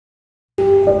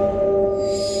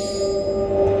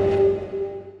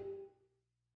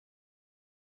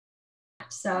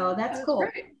So that's cool.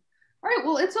 Great. All right.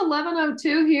 Well, it's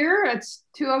 11:02 here. It's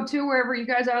 2:02 wherever you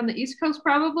guys are on the East Coast,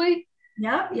 probably.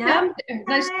 Yep, Yeah. yep.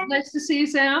 Nice to see you,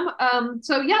 Sam.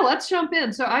 So yeah, let's jump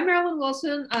in. So I'm Marilyn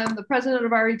Wilson. I'm the president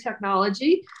of RE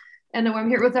Technology, and I'm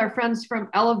here with our friends from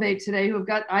Elevate today, who have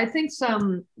got, I think,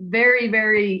 some very,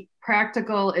 very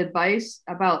practical advice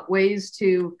about ways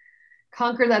to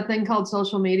conquer that thing called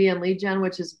social media and lead gen,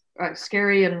 which is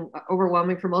scary and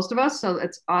overwhelming for most of us. So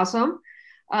it's awesome.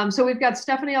 So we've got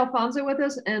Stephanie Alfonso with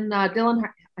us and Dylan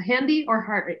Handy or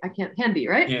Hart. I can't Handy,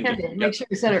 right? Handy. Make sure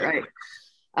you said it right.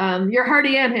 You're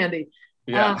Hardy and Handy.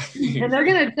 Yeah. And they're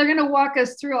gonna walk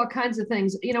us through all kinds of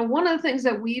things. You know, one of the things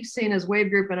that we've seen as Wave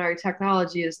Group and our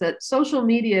technology is that social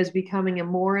media is becoming a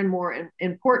more and more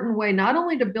important way, not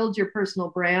only to build your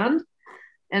personal brand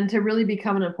and to really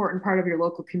become an important part of your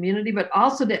local community, but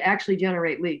also to actually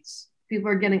generate leads. People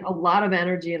are getting a lot of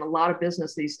energy and a lot of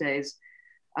business these days.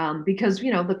 Because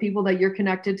you know the people that you're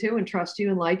connected to and trust you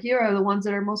and like you are the ones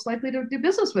that are most likely to do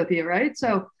business with you, right?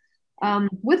 So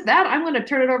with that, I'm going to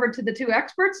turn it over to the two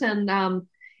experts, and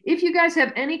if you guys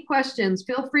have any questions,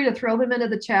 feel free to throw them into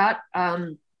the chat.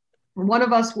 One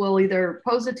of us will either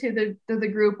pose it to the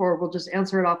group, or we'll just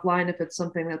answer it offline if it's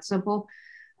something that's simple.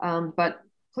 But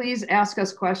please ask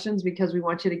us questions because we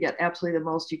want you to get absolutely the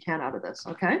most you can out of this.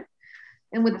 Okay.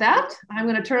 And with that, I'm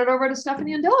going to turn it over to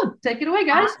Stephanie and Dylan. Take it away,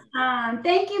 guys.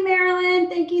 Thank you, Marilyn.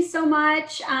 Thank you so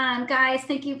much. Guys,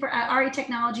 thank you for RE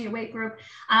Technology, your Wave Group.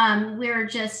 We're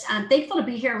just thankful to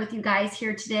be here with you guys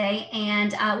here today.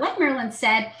 And like Marilyn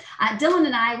said, Dylan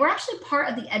and I, we're actually part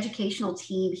of the educational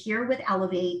team here with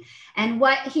Elevate. And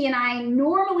what he and I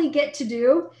normally get to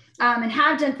do and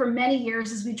have done for many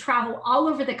years is we travel all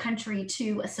over the country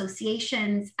to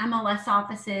associations, MLS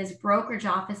offices, brokerage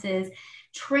offices,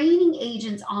 training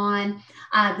agents on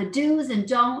the do's and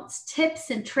don'ts, tips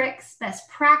and tricks, best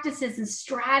practices and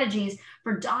strategies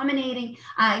for dominating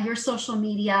your social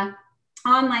media,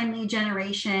 online lead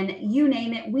generation, you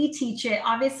name it, we teach it.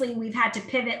 Obviously, we've had to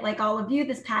pivot like all of you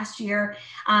this past year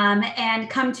and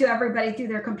come to everybody through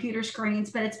their computer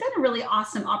screens, but it's been a really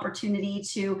awesome opportunity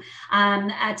to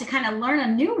kind of learn a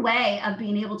new way of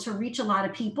being able to reach a lot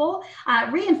of people,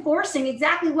 reinforcing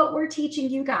exactly what we're teaching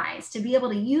you guys, to be able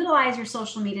to utilize your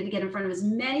social media to get in front of as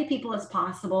many people as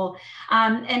possible,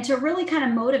 and to really kind of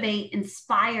motivate,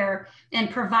 inspire, and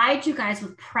provide you guys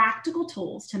with practical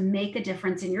tools to make a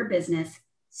difference in your business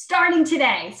starting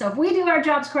today. So if we do our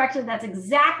jobs correctly, that's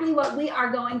exactly what we are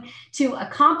going to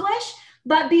accomplish.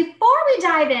 But before we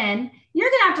dive in, you're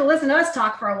going to have to listen to us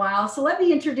talk for a while. So let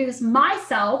me introduce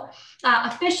myself.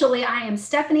 Officially, I am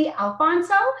Stephanie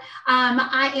Alfonso.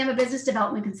 I am a business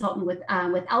development consultant with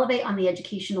Elevate on the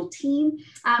educational team.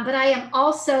 But I am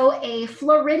also a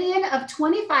Floridian of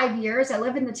 25 years. I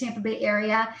live in the Tampa Bay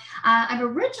area. I'm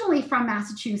originally from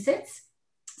Massachusetts.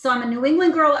 So I'm a New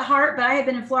England girl at heart, but I have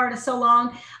been in Florida so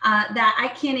long that I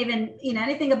can't even,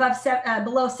 anything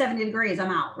below 70 degrees,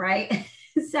 I'm out, right?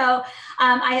 So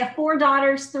I have 4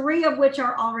 daughters, 3 of which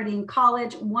are already in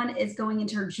college. 1 is going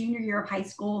into her junior year of high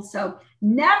school. So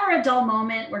never a dull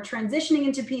moment. We're transitioning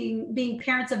into being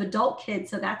parents of adult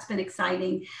kids. So that's been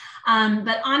exciting.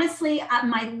 But honestly,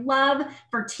 my love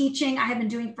for teaching, I have been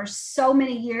doing for so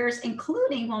many years,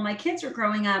 including while my kids were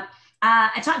growing up.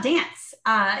 I taught dance,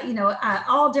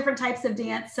 all different types of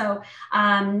dance. So,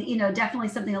 definitely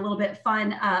something a little bit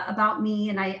fun about me,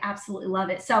 and I absolutely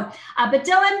love it. So, but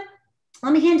Dylan,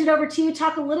 let me hand it over to you.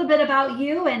 Talk a little bit about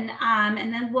you, and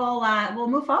then we'll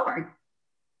move forward.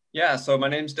 Yeah, so my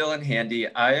name's Dylan Handy.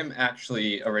 I am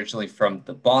actually originally from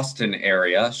the Boston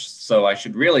area, so I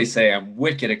should really say I'm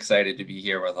wicked excited to be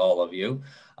here with all of you.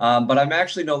 But I'm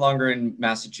actually no longer in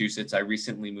Massachusetts. I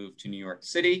recently moved to New York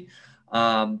City.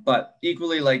 But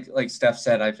equally, like Steph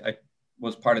said, I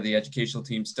was part of the educational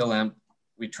team, still am.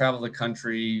 We travel the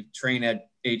country, train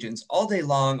agents all day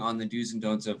long on the do's and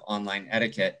don'ts of online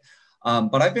etiquette.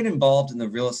 But I've been involved in the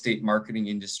real estate marketing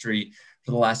industry for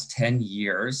the last 10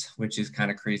 years, which is kind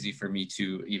of crazy for me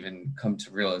to even come to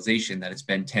realization that it's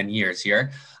been 10 years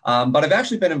here. But I've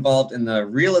actually been involved in the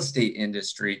real estate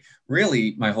industry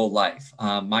really my whole life.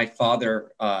 My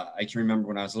father, I can remember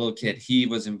when I was a little kid, he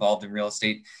was involved in real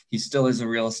estate. He still is a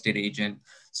real estate agent.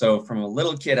 So from a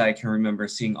little kid, I can remember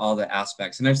seeing all the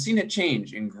aspects, and I've seen it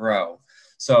change and grow.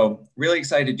 So really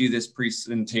excited to do this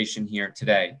presentation here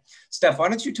today. Steph, why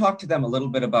don't you talk to them a little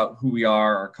bit about who we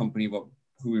are, our company,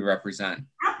 who we represent?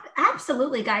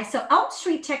 absolutely, guys. So Elm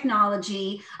Street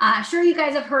Technology, sure you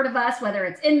guys have heard of us, whether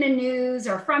it's Inman News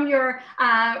or from your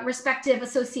respective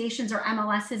associations or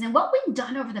MLSs. And what we've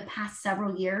done over the past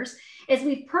several years is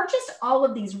we've purchased all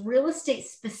of these real estate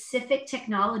specific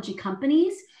technology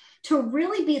companies to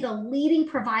really be the leading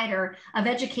provider of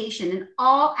education in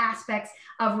all aspects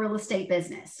of real estate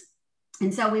business.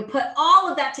 And so we put all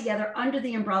of that together under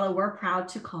the umbrella we're proud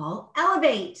to call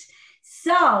Elevate.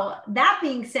 So that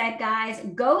being said, guys,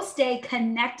 go stay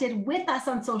connected with us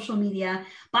on social media.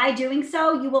 By doing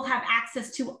so, you will have access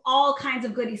to all kinds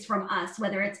of goodies from us,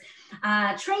 whether it's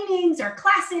trainings or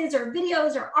classes or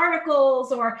videos or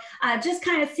articles or just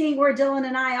kind of seeing where Dylan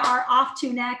and I are off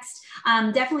to next.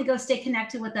 Definitely go stay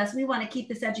connected with us. We want to keep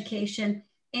this education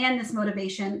and this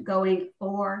motivation going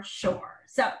for sure.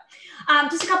 So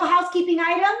just a couple housekeeping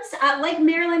items. Like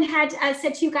Marilyn had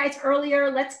said to you guys earlier,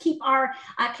 let's keep our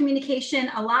communication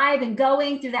alive and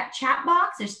going through that chat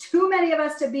box. There's too many of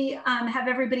us to be have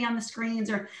everybody on the screens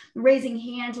or raising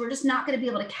hands. We're just not going to be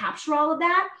able to capture all of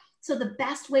that. So the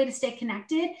best way to stay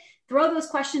connected, throw those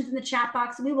questions in the chat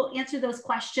box. We will answer those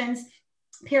questions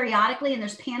periodically, and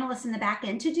there's panelists in the back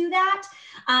end to do that.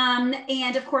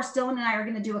 And of course, Dylan and I are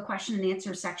going to do a question and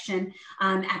answer section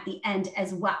at the end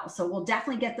as well. So we'll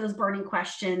definitely get those burning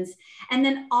questions. And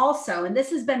then also, and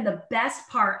this has been the best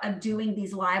part of doing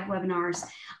these live webinars,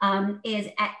 is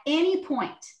at any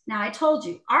point, now I told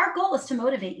you, our goal is to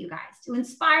motivate you guys, to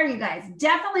inspire you guys,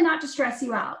 definitely not to stress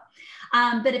you out.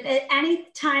 But if at any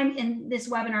time in this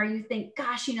webinar you think,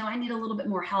 gosh, I need a little bit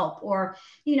more help, or,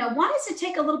 want us to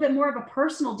take a little bit more of a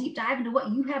personal deep dive into what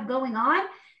you have going on,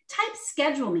 type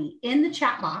schedule me in the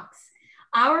chat box.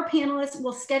 Our panelists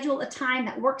will schedule a time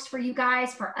that works for you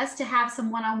guys for us to have some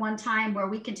one-on-one time where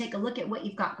we can take a look at what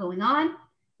you've got going on,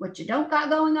 what you don't got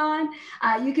going on.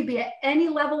 You could be at any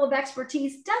level of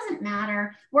expertise, doesn't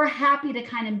matter. We're happy to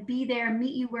kind of be there,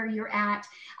 meet you where you're at,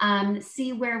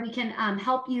 see where we can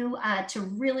help you to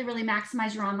really, really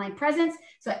maximize your online presence.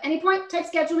 So at any point, type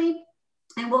schedule me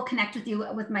and we'll connect with you,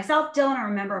 with myself, Dylan, or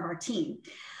a member of our team.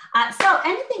 So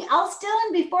anything else,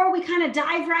 Dylan, before we kind of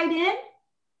dive right in?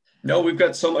 No, we've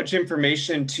got so much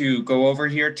information to go over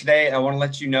here today. I want to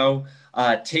let you know,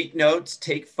 take notes,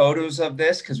 take photos of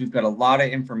this, because we've got a lot of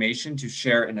information to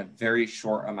share in a very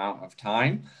short amount of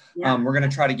time. Yeah. We're going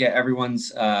to try to get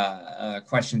everyone's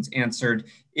questions answered.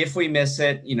 If we miss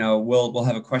it, we'll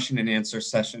have a question and answer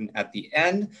session at the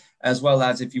end, as well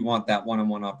as if you want that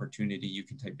one-on-one opportunity, you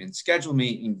can type in schedule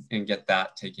me and get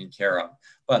that taken care of.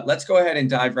 But let's go ahead and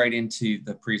dive right into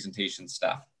the presentation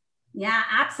stuff. Yeah,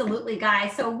 absolutely,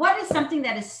 guys. So what is something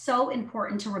that is so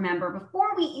important to remember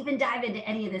before we even dive into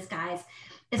any of this, guys,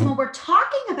 is when we're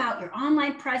talking about your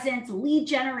online presence, lead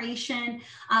generation,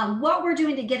 what we're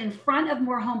doing to get in front of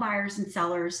more home buyers and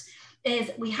sellers,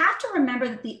 is we have to remember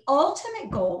that the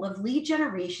ultimate goal of lead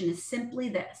generation is simply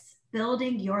this: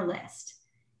 building your list,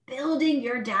 building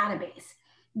your database,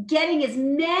 getting as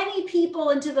many people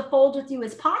into the fold with you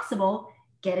as possible,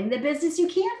 getting the business you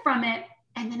can from it,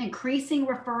 and then increasing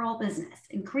referral business,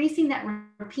 increasing that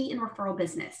repeat and referral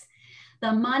business.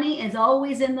 The money is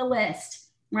always in the list,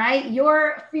 right?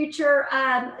 Your future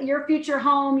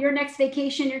home, your next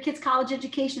vacation, your kids' college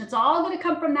education, it's all going to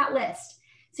come from that list.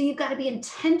 So you've got to be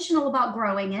intentional about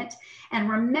growing it. And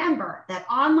remember that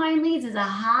online leads is a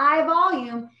high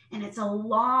volume and it's a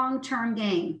long-term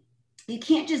game. You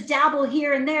can't just dabble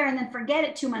here and there and then forget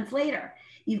it 2 months later.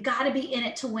 You've got to be in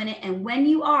it to win it. And when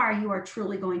you are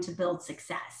truly going to build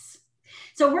success.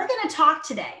 So we're going to talk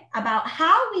today about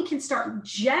how we can start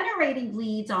generating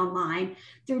leads online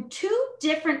through 2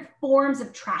 different forms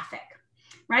of traffic,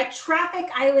 right? Traffic,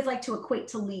 I always like to equate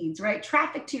to leads, right?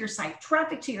 Traffic to your site,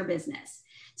 traffic to your business.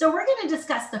 So we're going to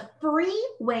discuss the free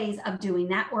ways of doing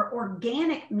that, or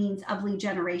organic means of lead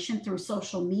generation through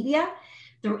social media,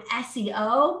 through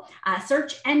SEO,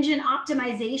 search engine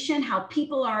optimization, how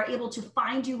people are able to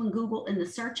find you in Google in the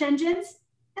search engines.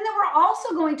 And then we're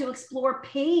also going to explore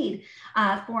paid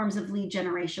forms of lead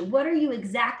generation. What are you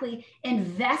exactly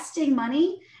investing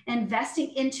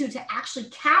into to actually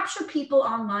capture people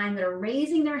online that are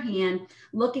raising their hand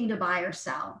looking to buy or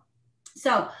sell?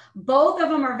 So both of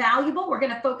them are valuable. We're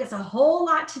going to focus a whole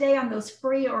lot today on those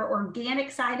free or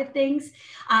organic side of things.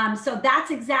 So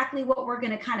that's exactly what we're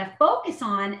going to kind of focus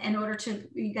on in order to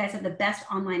you guys have the best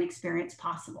online experience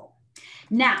possible.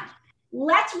 Now,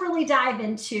 let's really dive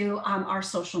into our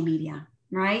social media,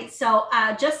 right? So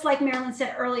just like Marilyn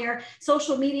said earlier,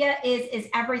 social media is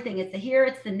everything. It's the here,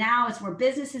 it's the now, it's where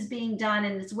business is being done,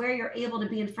 and it's where you're able to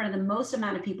be in front of the most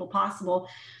amount of people possible.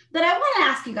 But I want to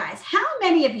ask you guys, how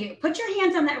many of you, put your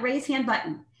hands on that raise hand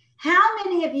button, how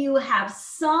many of you have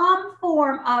some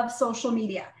form of social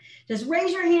media? Just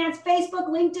raise your hands. Facebook,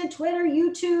 LinkedIn, Twitter,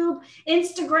 YouTube,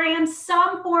 Instagram,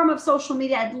 some form of social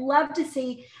media. I'd love to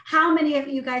see how many of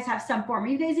you guys have some form. Are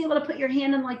you guys able to put your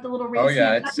hand in like the little raise Oh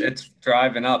yeah, hand button? it's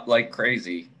driving up like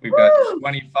crazy. We've Woo! got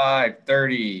 25,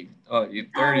 30, you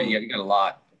 30, you got a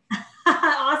lot.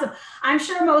 Awesome. I'm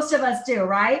sure most of us do,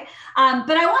 right?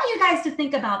 But I want you guys to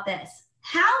think about this.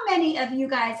 How many of you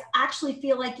guys actually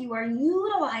feel like you are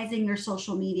utilizing your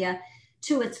social media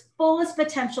to its fullest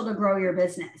potential to grow your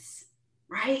business,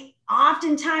 right?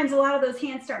 Oftentimes, a lot of those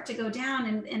hands start to go down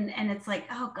and it's like,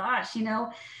 oh gosh, you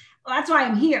know, that's why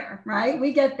I'm here, right?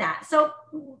 We get that. So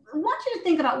I want you to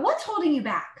think about what's holding you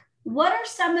back. What are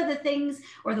some of the things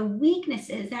or the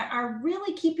weaknesses that are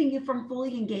really keeping you from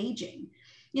fully engaging?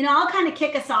 You know, I'll kind of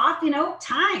kick us off, you know,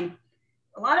 time.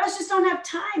 A lot of us just don't have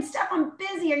time. Steph, I'm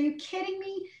busy. Are you kidding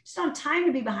me? Just don't have time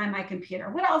to be behind my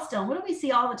computer. What else, Dylan? What do we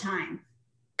see all the time?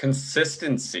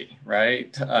 Consistency,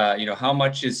 right? You know, how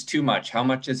much is too much? How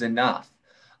much is enough?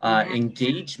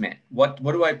 Engagement. What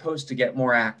do I post to get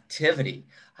more activity?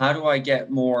 How do I get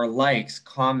more likes,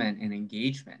 comment, and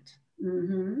engagement?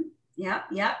 Mm-hmm.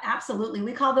 Yep, absolutely.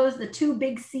 We call those the 2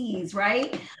 big C's,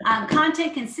 right?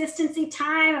 Content, consistency,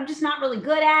 time. I'm just not really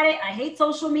good at it. I hate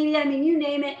social media. I mean, you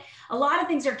name it. A lot of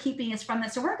things are keeping us from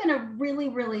this. So we're going to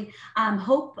really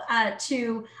hope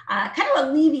to kind of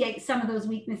alleviate some of those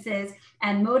weaknesses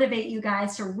and motivate you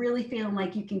guys to really feeling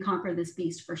like you can conquer this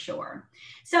beast for sure.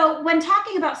 So when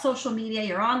talking about social media,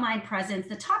 your online presence,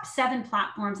 the top 7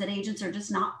 platforms that agents are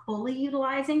just not fully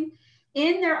utilizing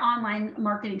in their online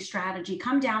marketing strategy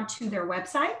come down to their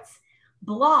websites,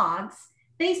 blogs,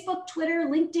 Facebook, Twitter,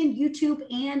 LinkedIn, YouTube,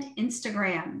 and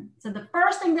Instagram. So the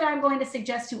first thing that I'm going to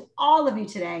suggest to all of you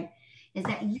today is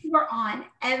that you are on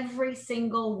every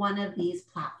single one of these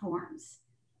platforms.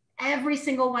 Every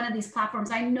single one of these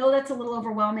platforms. I know that's a little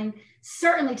overwhelming,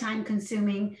 certainly time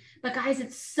consuming, but guys,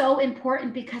 it's so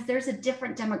important because there's a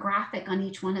different demographic on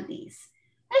each one of these.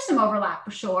 There's some overlap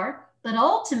for sure, but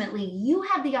ultimately you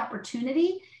have the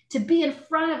opportunity to be in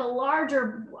front of a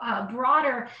larger,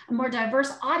 broader, more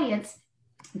diverse audience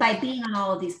by being on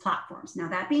all of these platforms. Now,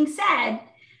 that being said,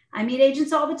 I meet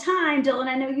agents all the time. Dylan,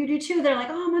 I know you do too. They're like,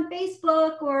 oh, I'm on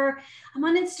Facebook or I'm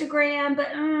on Instagram, but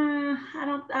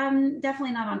I'm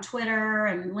definitely not on Twitter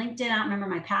and LinkedIn. I don't remember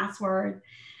my password,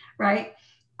 right?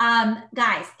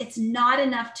 Guys, it's not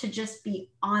enough to just be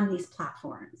on these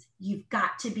platforms. You've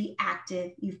got to be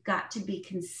active. You've got to be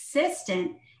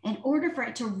consistent in order for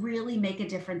it to really make a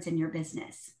difference in your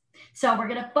business. So we're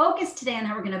going to focus today on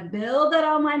how we're going to build that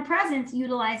online presence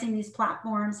utilizing these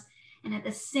platforms, and at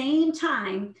the same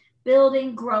time,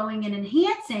 building, growing, and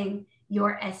enhancing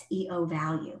your SEO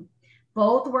value.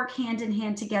 Both work hand in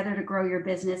hand together to grow your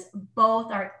business.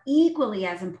 Both are equally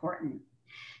as important.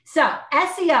 So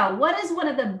SEO, what is one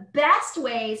of the best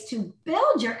ways to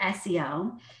build your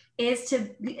SEO is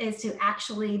to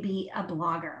actually be a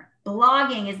blogger.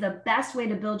 Blogging is the best way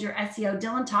to build your SEO.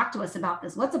 Dylan, talk to us about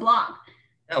this. What's a blog?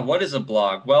 Yeah, what is a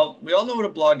blog? Well, we all know what a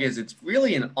blog is. It's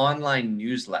really an online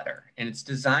newsletter, and it's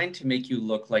designed to make you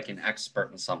look like an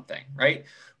expert in something, right?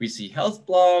 We see health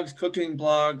blogs, cooking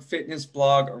blog, fitness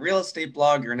blog, a real estate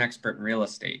blog, you're an expert in real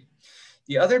estate.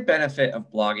 The other benefit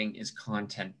of blogging is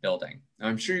content building. Now,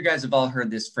 I'm sure you guys have all heard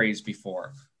this phrase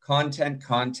before.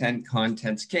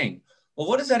 Content's king. Well,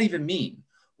 what does that even mean?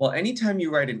 Well, anytime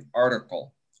you write an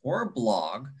article or a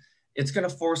blog, it's going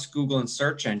to force Google and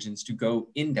search engines to go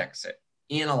index it,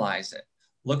 analyze it,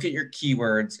 look at your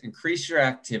keywords, increase your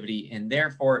activity, and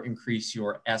therefore increase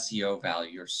your SEO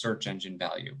value, your search engine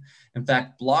value. In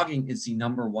fact, blogging is the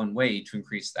 #1 way to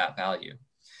increase that value.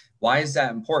 Why is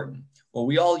that important? Well,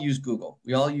 we all use Google.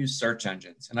 We all use search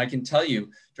engines. And I can tell you,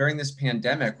 during this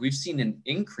pandemic, we've seen an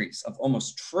increase of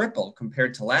almost triple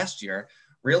compared to last year,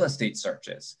 real estate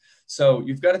searches. So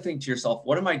you've got to think to yourself,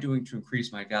 what am I doing to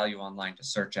increase my value online to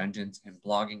search engines? And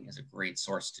blogging is a great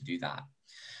source to do that.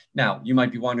 Now, you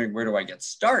might be wondering, where do I get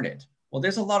started? Well,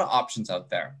 there's a lot of options out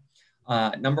there.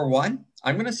 #1,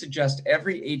 I'm going to suggest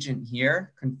every agent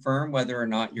here confirm whether or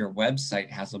not your website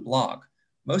has a blog.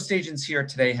 Most agents here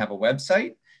today have a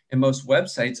website, and most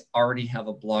websites already have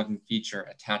a blogging feature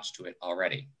attached to it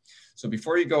already. So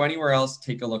before you go anywhere else,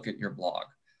 take a look at your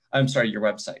your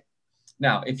website.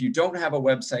 Now, if you don't have a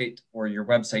website or your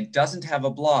website doesn't have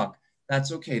a blog,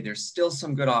 that's okay. There's still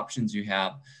some good options you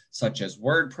have, such as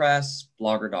WordPress,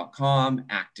 blogger.com,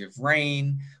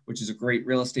 ActiveRain, which is a great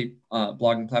real estate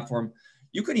blogging platform.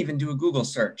 You could even do a Google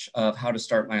search of how to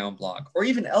start my own blog, or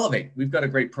even Elevate. We've got a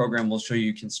great program we'll show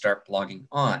you can start blogging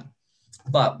on.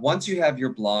 But once you have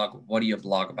your blog, what do you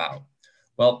blog about?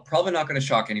 Well, probably not going to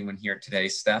shock anyone here today,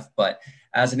 Steph, but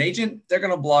as an agent, they're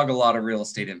going to blog a lot of real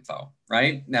estate info,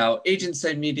 right? Now, agents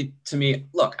say to me,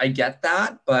 look, I get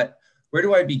that, but where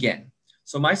do I begin?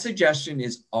 So my suggestion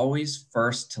is always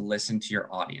first to listen to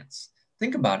your audience.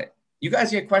 Think about it. You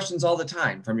guys get questions all the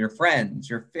time from your friends,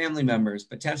 your family members,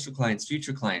 potential clients,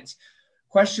 future clients.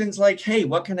 Questions like, hey,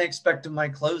 what can I expect of my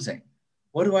closing?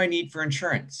 What do I need for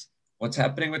insurance? What's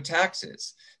happening with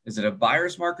taxes? Is it a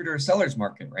buyer's market or a seller's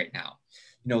market right now?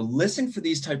 Listen for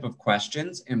these type of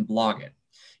questions and blog it.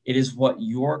 It is what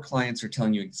your clients are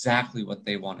telling you exactly what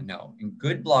they want to know. And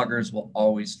good bloggers will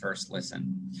always first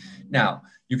listen. Now,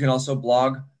 you can also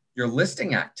blog your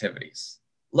listing activities.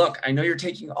 Look, I know you're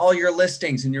taking all your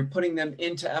listings and you're putting them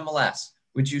into MLS,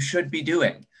 which you should be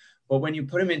doing. But when you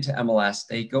put them into MLS,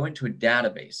 they go into a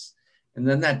database. And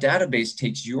then that database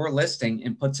takes your listing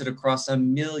and puts it across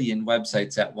 1 million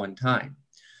websites at one time.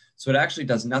 So it actually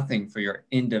does nothing for your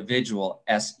individual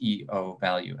SEO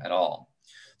value at all.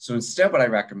 So instead, what I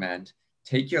recommend,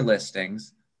 take your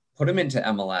listings, put them into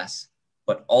MLS,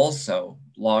 but also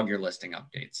blog your listing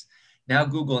updates. Now,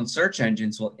 Google and search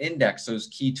engines will index those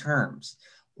key terms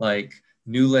like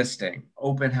new listing,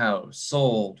 open house,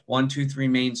 sold, 123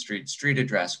 Main Street, street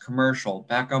address, commercial,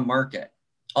 back on market.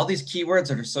 All these keywords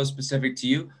that are so specific to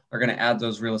you are going to add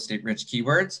those real estate rich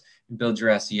keywords and build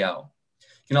your SEO.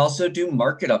 You can also do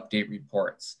market update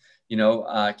reports.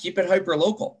 Keep it hyper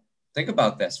local. Think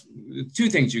about this. 2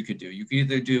 things you could do. You could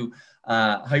either do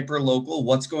hyper local,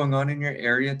 what's going on in your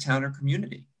area, town, or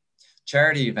community.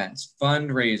 Charity events,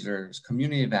 fundraisers,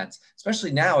 community events,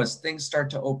 especially now as things start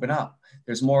to open up.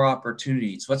 There's more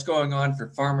opportunities. What's going on for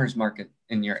farmers market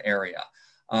in your area?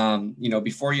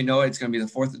 Before you know it, it's going to be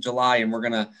the 4th of July and we're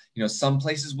going to, some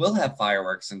places will have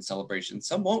fireworks and celebrations.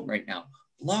 Some won't right now.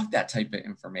 Blog that type of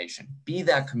information. Be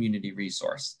that community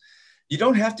resource. You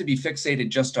don't have to be fixated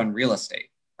just on real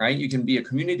estate, right? You can be a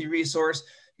community resource.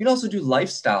 You can also do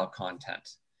lifestyle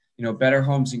content, better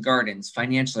homes and gardens,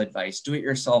 financial advice,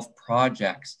 do-it-yourself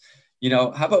projects.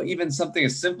 How about even something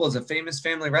as simple as a famous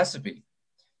family recipe?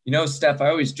 Steph, I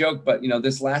always joke, but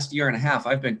this last year and a half,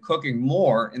 I've been cooking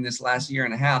more in this last year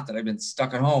and a half that I've been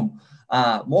stuck at home,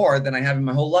 more than I have in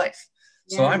my whole life.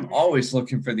 So I'm always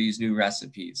looking for these new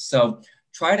recipes. So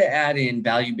try to add in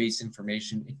value-based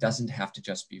information. It doesn't have to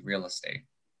just be real estate.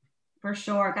 For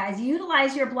sure, guys.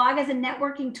 Utilize your blog as a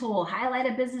networking tool. Highlight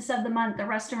a business of the month, the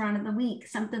restaurant of the week,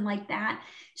 something like that.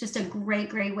 Just a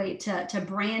great way to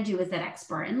brand you as that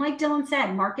expert. And like Dylan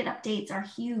said, market updates are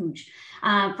huge.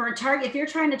 For a target, if you're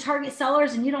trying to target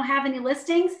sellers and you don't have any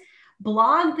listings,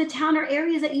 blog the town or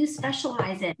areas that you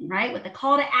specialize in, right? With the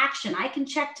call to action. I can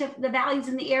check to the values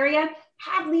in the area,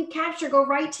 have lead capture go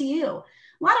right to you. A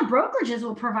lot of brokerages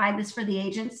will provide this for the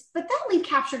agents, but that lead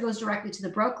capture goes directly to the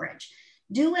brokerage.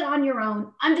 Do it on your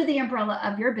own under the umbrella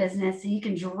of your business so you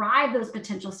can drive those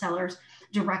potential sellers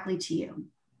directly to you.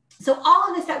 So all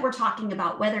of this that we're talking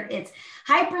about, whether it's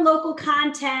hyper-local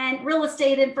content, real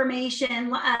estate information,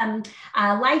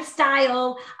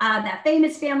 lifestyle, that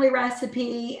famous family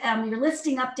recipe, your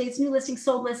listing updates, new listings,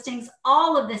 sold listings,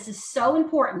 all of this is so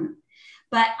important.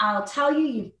 But I'll tell you,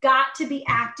 you've got to be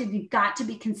active. You've got to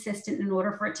be consistent in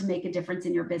order for it to make a difference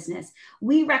in your business.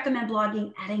 We recommend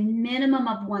blogging at a minimum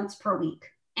of once per week.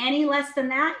 Any less than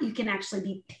that, you can actually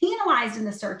be penalized in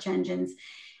the search engines.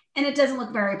 And it doesn't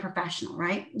look very professional,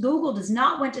 right? Google does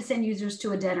not want to send users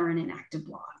to a dead or an inactive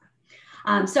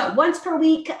blog. So once per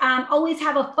week, always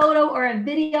have a photo or a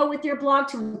video with your blog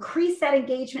to increase that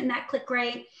engagement and that click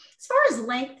rate. As far as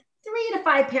length, 3 to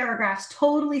 5 paragraphs,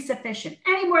 totally sufficient.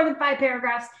 Any more than 5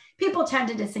 paragraphs, people tend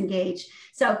to disengage.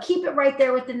 So keep it right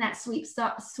there within that sweet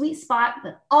spot,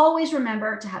 but always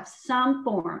remember to have some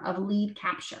form of lead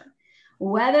capture,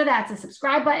 whether that's a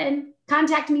subscribe button,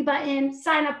 contact me button,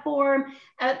 sign up form,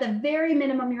 at the very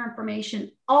minimum, your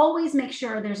information. Always make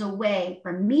sure there's a way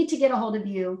for me to get a hold of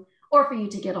you or for you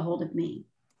to get a hold of me.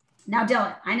 Now,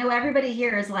 Dylan, I know everybody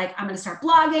here is like, I'm going to start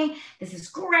blogging. This is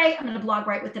great. I'm going to blog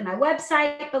right within my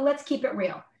website, but let's keep it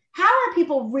real. How are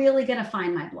people really going to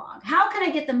find my blog? How can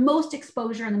I get the most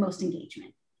exposure and the most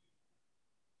engagement?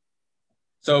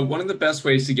 So one of the best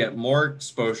ways to get more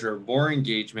exposure, more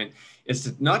engagement is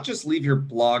to not just leave your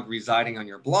blog residing on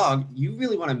your blog. You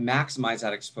really want to maximize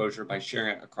that exposure by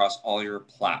sharing it across all your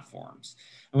platforms.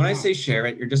 And when I say share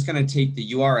it, you're just going to take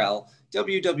the URL,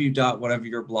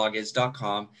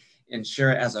 www.whateveryourblogis.com, and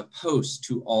share it as a post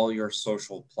to all your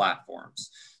social platforms.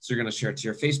 So you're going to share it to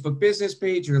your Facebook business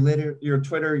page, your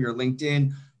Twitter, your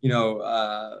LinkedIn,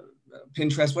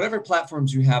 Pinterest, whatever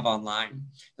platforms you have online.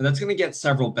 And that's going to get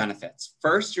several benefits.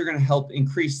 First, you're going to help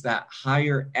increase that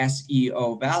higher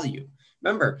SEO value,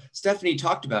 Remember, Stephanie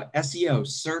talked about SEO,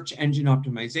 search engine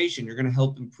optimization. You're going to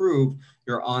help improve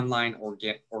your online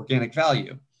organic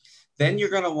value. Then you're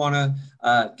going to want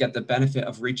to get the benefit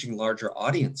of reaching larger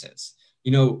audiences.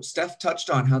 You know, Steph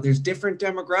touched on how there's different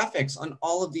demographics on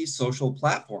all of these social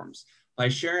platforms. By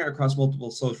sharing it across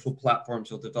multiple social platforms,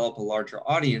 you'll develop a larger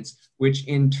audience, which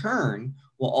in turn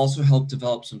will also help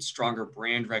develop some stronger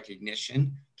brand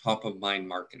recognition, top of mind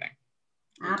marketing.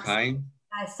 Okay. Absolutely.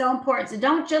 That's so important. So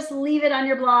don't just leave it on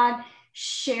your blog,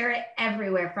 share it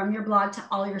everywhere from your blog to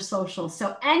all your socials.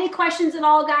 So any questions at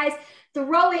all, guys,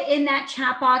 throw it in that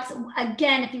chat box.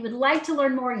 Again, if you would like to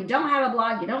learn more, you don't have a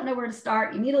blog, you don't know where to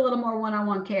start, you need a little more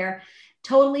one-on-one care,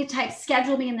 totally type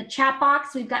schedule me in the chat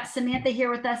box. We've got Samantha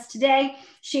here with us today.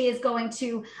 She is going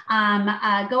to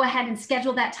go ahead and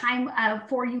schedule that time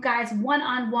for you guys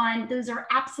one-on-one. Those are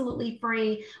absolutely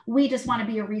free. We just want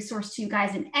to be a resource to you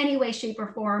guys in any way, shape,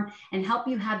 or form and help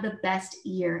you have the best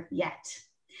year yet.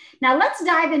 Now let's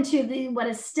dive into what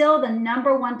is still the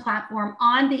 #1 platform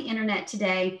on the internet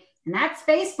today, and that's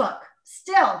Facebook.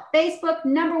 Still, Facebook,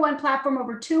 #1 platform,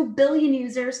 over 2 billion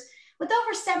users, with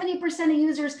over 70% of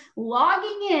users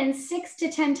logging in 6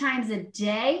 to 10 times a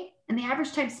day, and the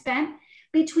average time spent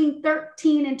between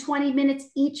 13 and 20 minutes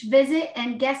each visit.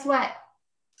 And guess what,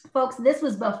 folks? This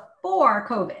was before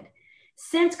COVID.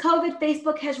 Since COVID,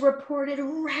 Facebook has reported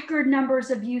record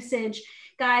numbers of usage,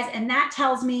 guys, and that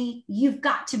tells me you've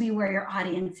got to be where your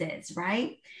audience is,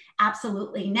 right?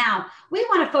 Absolutely. Now, we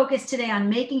want to focus today on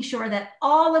making sure that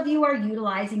all of you are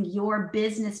utilizing your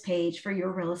business page for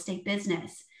your real estate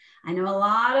business. I know a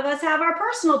lot of us have our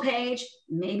personal page.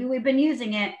 Maybe we've been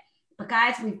using it, but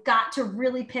guys, we've got to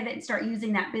really pivot and start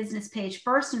using that business page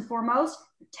first and foremost.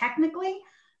 Technically,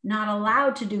 not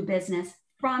allowed to do business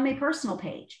from a personal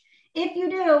page. If you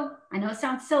do, I know it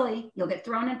sounds silly, you'll get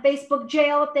thrown in Facebook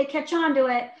jail if they catch on to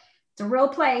it. It's a real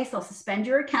place. They'll suspend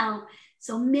your account.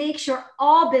 So make sure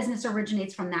all business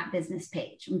originates from that business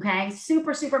page, okay?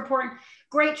 Super, super important.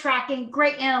 Great tracking,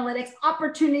 great analytics,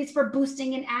 opportunities for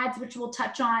boosting and ads, which we'll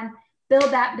touch on. Build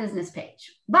that business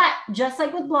page. But just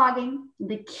like with blogging,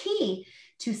 the key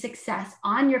to success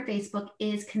on your Facebook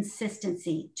is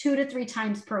consistency, 2 to 3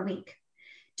 times per week.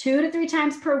 2 to 3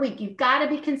 times per week. You've got to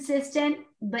be consistent,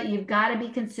 but you've got to be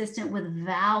consistent with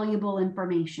valuable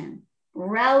information,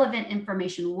 relevant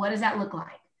information. What does that look like?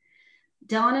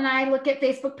 Dylan and I look at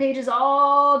Facebook pages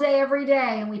all day, every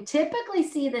day, and we typically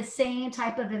see the same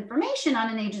type of information on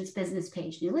an agent's business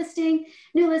page. New listing,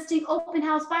 open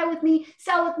house, buy with me,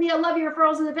 sell with me, I love your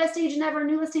referrals, and the best agent ever,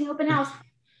 new listing, open house.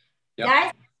 Yep.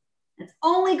 Guys, it's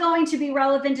only going to be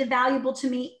relevant and valuable to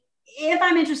me if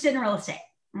I'm interested in real estate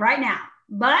right now.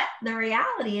 But the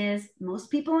reality is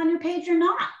most people on your page are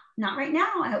not right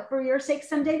now. I hope for your sake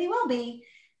someday they will be.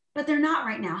 But they're not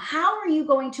right now. How are you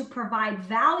going to provide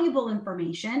valuable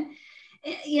information?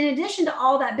 In addition to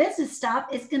all that business stuff,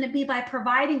 it's going to be by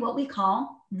providing what we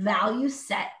call value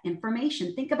set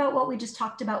information. Think about what we just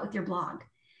talked about with your blog.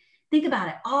 Think about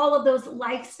it. All of those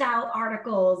lifestyle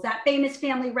articles, that famous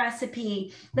family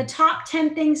recipe, the top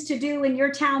 10 things to do in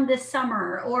your town this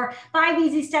summer, or 5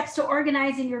 easy steps to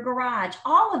organizing your garage.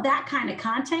 All of that kind of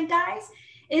content, guys,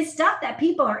 is stuff that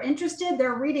people are interested,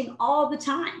 they're reading all the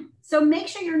time. So make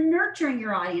sure you're nurturing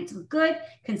your audience with good,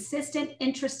 consistent,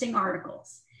 interesting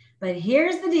articles. But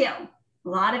here's the deal. A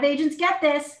lot of agents get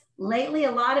this. Lately,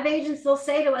 a lot of agents will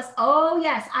say to us, oh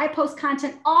yes, I post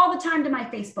content all the time to my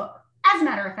Facebook. As a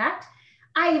matter of fact,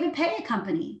 I even pay a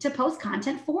company to post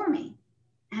content for me.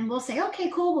 And we'll say, okay,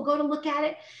 cool, we'll go to look at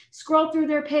it, scroll through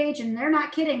their page, and they're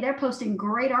not kidding, they're posting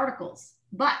great articles.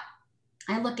 But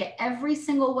I look at every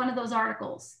single one of those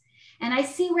articles and I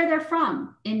see where they're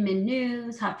from. Inman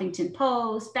News, Huffington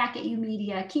Post, Back at You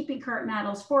Media, Keeping Current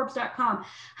Metals, Forbes.com,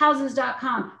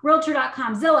 Houses.com,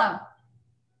 Realtor.com, Zillow.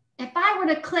 If I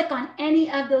were to click on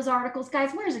any of those articles,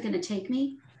 guys, where is it going to take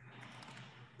me?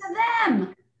 To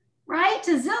them, right?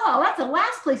 To Zillow. That's the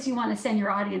last place you want to send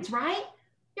your audience, right?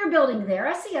 You're building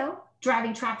their SEO,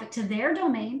 driving traffic to their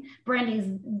domain,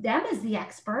 branding them as the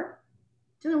expert,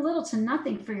 doing little to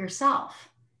nothing for yourself.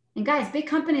 And guys, big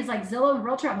companies like Zillow and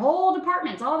Realtor have whole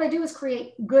departments. All they do is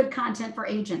create good content for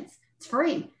agents. It's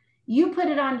free. You put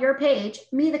it on your page,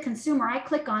 me, the consumer, I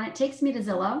click on it, takes me to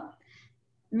Zillow,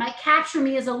 might capture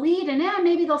me as a lead, and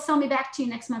maybe they'll sell me back to you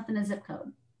next month in a zip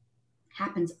code.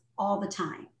 Happens all the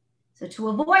time. So to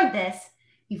avoid this,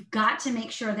 you've got to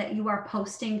make sure that you are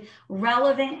posting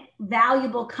relevant,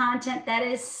 valuable content that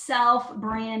is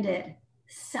self-branded.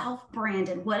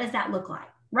 Self-branded. What does that look like?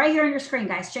 Right here on your screen,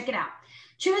 guys. Check it out.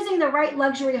 Choosing the right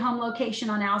luxury home location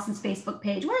on Allison's Facebook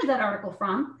page. Where's that article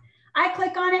from? I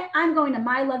click on it. I'm going to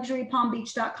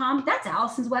myluxurypalmbeach.com. That's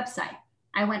Allison's website.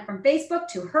 I went from Facebook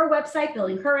to her website,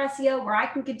 building her SEO, where I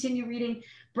can continue reading,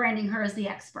 branding her as the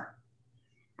expert.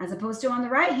 As opposed to on the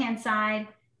right-hand side,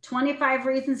 25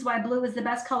 reasons why blue is the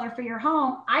best color for your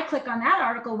home. I click on that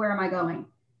article. Where am I going?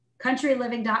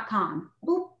 Countryliving.com.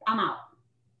 Boop, I'm out.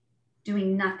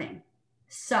 Doing nothing.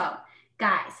 So,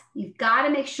 guys, you've got to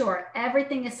make sure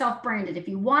everything is self-branded. If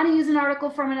you want to use an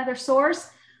article from another source,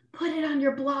 put it on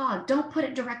your blog. Don't put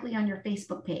it directly on your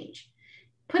Facebook page.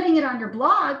 Putting it on your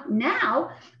blog now,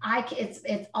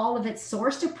 it's all of it's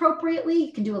sourced appropriately.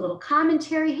 You can do a little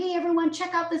commentary. Hey, everyone,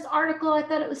 check out this article. I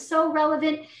thought it was so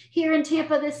relevant here in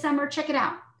Tampa this summer. Check it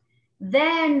out.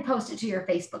 Then post it to your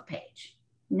Facebook page.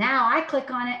 Now I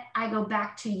click on it. I go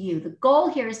back to you. The goal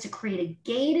here is to create a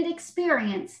gated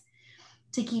experience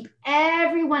to keep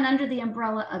everyone under the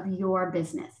umbrella of your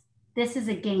business. This is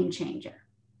a game changer.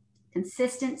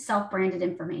 Consistent self-branded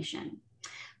information.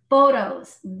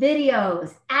 Photos,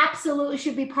 videos, absolutely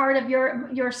should be part of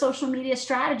your social media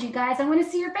strategy, guys. I want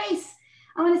to see your face.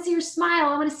 I want to see your smile.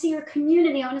 I want to see your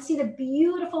community. I want to see the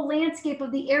beautiful landscape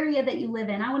of the area that you live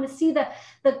in. I want to see the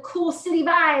cool city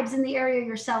vibes in the area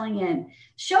you're selling in.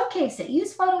 Showcase it.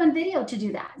 Use photo and video to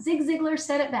do that. Zig Ziglar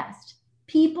said it best.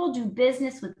 People do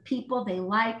business with people they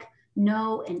like,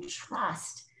 know, and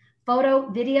trust. Photo,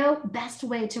 video, best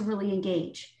way to really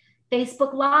engage.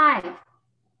 Facebook Live.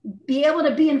 Be able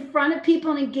to be in front of people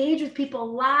and engage with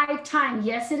people live time.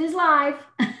 Yes, it is live.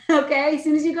 Okay, as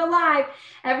soon as you go live,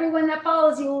 everyone that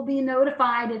follows you will be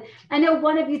notified. And I know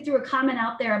one of you threw a comment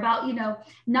out there about,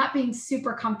 not being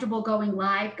super comfortable going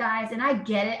live, guys. And I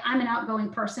get it. I'm an outgoing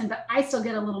person, but I still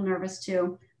get a little nervous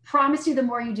too. Promise you, the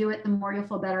more you do it, the more you'll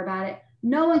feel better about it.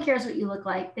 No one cares what you look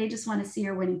like. They just want to see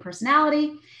your winning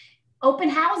personality. Open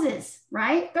houses,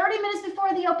 right? 30 minutes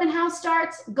before the open house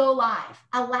starts, go live.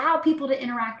 Allow people to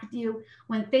interact with you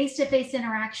when face-to-face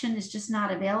interaction is just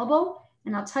not available.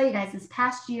 And I'll tell you guys, this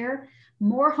past year,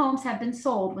 more homes have been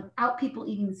sold without people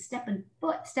even stepping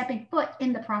foot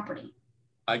in the property.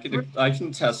 I can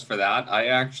attest for that.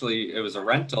 It was a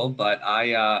rental, but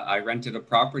I rented a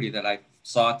property that I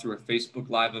saw through a Facebook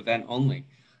Live event only.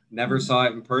 Never saw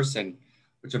it in person,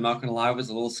 which I'm not going to lie, was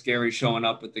a little scary showing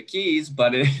up with the keys,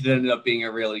 but it ended up being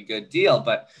a really good deal.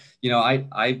 But,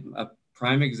 I'm a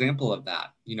prime example of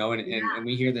that, and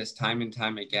we hear this time and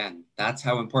time again. That's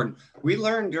how important. We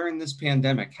learned during this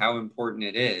pandemic how important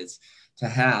it is to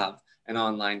have an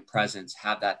online presence,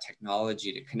 have that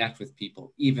technology to connect with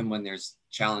people, even when there's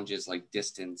challenges like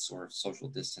distance or social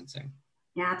distancing.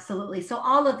 Yeah, absolutely. So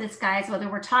all of this, guys, whether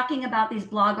we're talking about these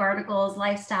blog articles,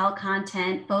 lifestyle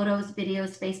content, photos,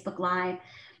 videos, Facebook Live,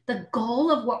 the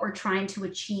goal of what we're trying to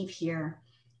achieve here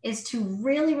is to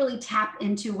really, really tap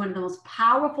into one of the most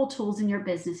powerful tools in your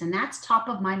business, and that's top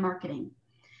of mind marketing.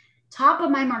 Top of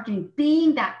mind marketing,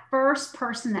 being that first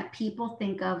person that people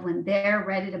think of when they're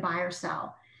ready to buy or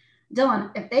sell.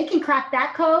 Dylan, if they can crack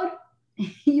that code,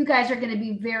 you guys are going to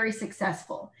be very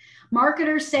successful.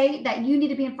 Marketers say that you need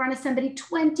to be in front of somebody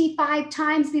 25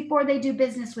 times before they do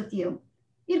business with you.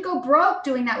 You'd go broke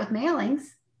doing that with mailings.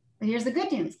 But here's the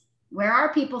good news. Where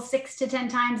are people 6 to 10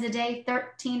 times a day,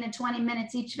 13 to 20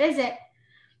 minutes each visit?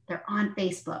 They're on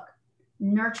Facebook.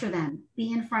 Nurture them.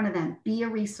 Be in front of them. Be a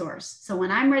resource. So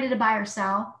when I'm ready to buy or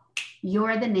sell,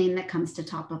 you're the name that comes to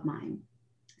top of mind.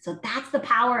 So that's the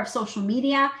power of social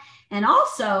media. And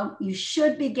also, you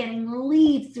should be getting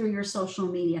leads through your social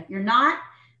media. If you're not,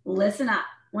 listen up.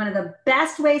 One of the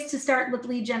best ways to start with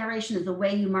lead generation is the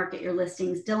way you market your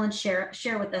listings. Dylan,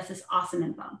 share with us this awesome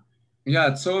info. Yeah,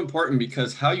 it's so important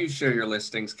because how you share your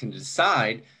listings can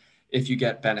decide if you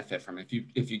get benefit from it,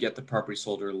 if you get the property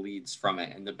sold or leads from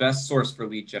it. And the best source for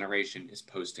lead generation is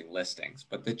posting listings.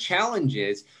 But the challenge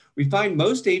is we find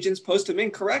most agents post them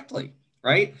incorrectly,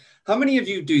 right? How many of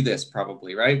you do this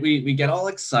probably, right? We get all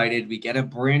excited. We get a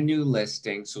brand new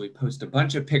listing. So we post a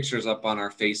bunch of pictures up on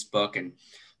our Facebook and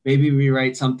maybe we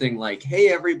write something like, hey,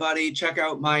 everybody, check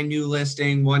out my new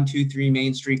listing, 123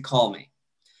 Main Street, call me.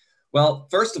 Well,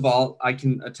 first of all, I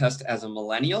can attest as a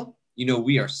millennial,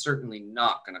 we are certainly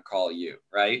not going to call you,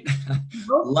 right?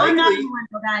 Likely, I'm not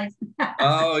one, guys.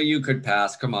 Oh, you could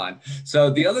pass. Come on. So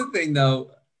the other thing though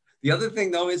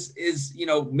is,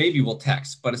 maybe we'll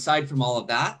text, but aside from all of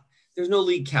that, there's no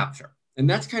lead capture. And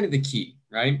that's kind of the key,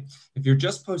 right? If you're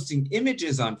just posting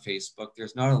images on Facebook,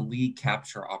 there's not a lead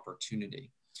capture opportunity.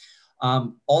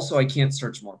 Also, I can't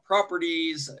search more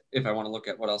properties if I want to look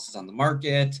at what else is on the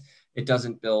market. It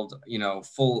doesn't build,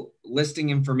 full listing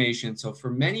information. So for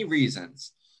many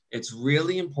reasons, it's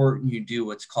really important you do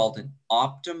what's called an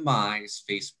optimized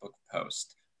Facebook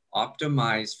post.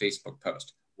 Optimized Facebook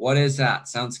post. What is that?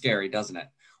 Sounds scary, doesn't it?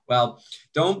 Well,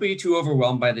 don't be too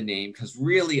overwhelmed by the name because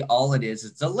really all it is,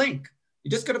 it's a link.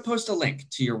 You just got to post a link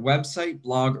to your website,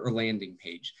 blog, or landing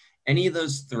page, any of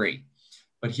those three.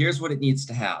 But here's what it needs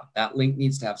to have. That link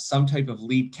needs to have some type of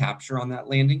lead capture on that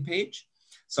landing page,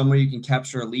 somewhere you can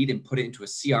capture a lead and put it into a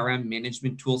CRM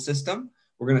management tool system.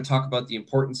 We're going to talk about the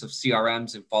importance of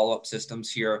CRMs and follow-up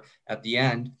systems here at the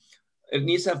end. It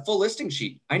needs to have full listing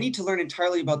sheet. I need to learn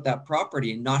entirely about that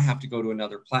property and not have to go to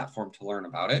another platform to learn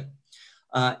about it.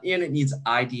 And it needs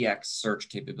IDX search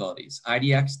capabilities.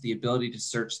 IDX, the ability to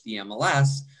search the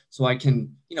MLS, so I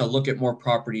can, look at more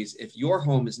properties. If your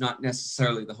home is not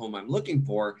necessarily the home I'm looking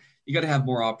for, you got to have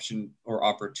more option or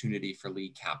opportunity for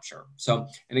lead capture. So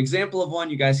an example of one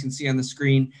you guys can see on the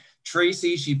screen,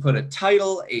 Tracy, she put a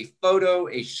title, a photo,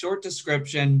 a short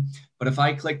description, but if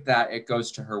I click that, it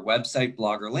goes to her website,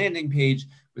 blog, or landing page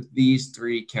with these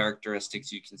three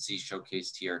characteristics you can see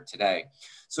showcased here today.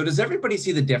 So does everybody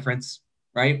see the difference,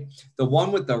 right? The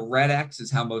one with the red X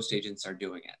is how most agents are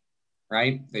doing it,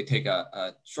 right? They take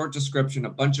a short description,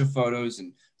 a bunch of photos,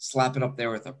 and slap it up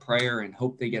there with a prayer and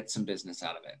hope they get some business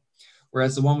out of it.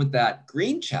 Whereas the one with that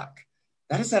green check,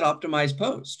 that is that optimized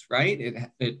post,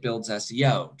 right? It builds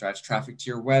SEO, drives traffic to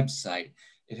your website.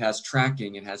 It has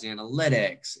tracking, it has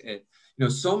analytics,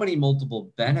 so many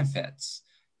multiple benefits.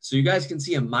 So you guys can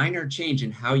see a minor change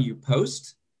in how you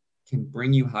post can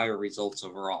bring you higher results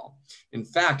overall. In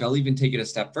fact, I'll even take it a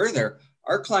step further.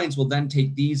 Our clients will then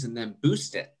take these and then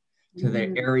boost it to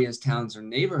their areas, towns, or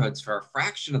neighborhoods for a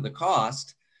fraction of the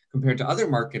cost compared to other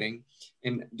marketing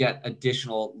and get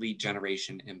additional lead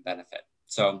generation and benefit.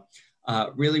 So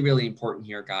really, really important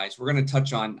here, guys. We're going to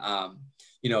touch on,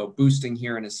 boosting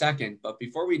here in a second. But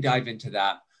before we dive into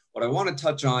that, what I want to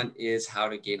touch on is how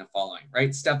to gain a following,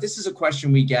 right? Steph, this is a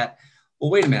question we get. Well,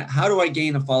 wait a minute. How do I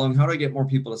gain a following? How do I get more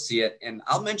people to see it? And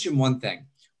I'll mention one thing.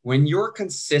 When you're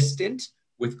consistent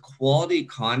with quality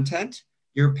content,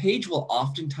 your page will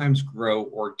oftentimes grow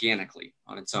organically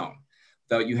on its own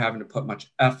without you having to put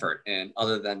much effort in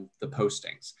other than the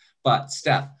postings. But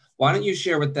Steph, why don't you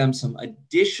share with them some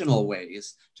additional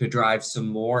ways to drive some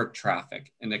more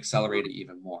traffic and accelerate it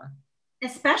even more?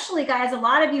 Especially, guys, a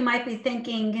lot of you might be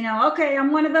thinking, okay,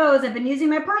 I'm one of those. I've been using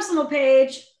my personal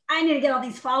page. I need to get all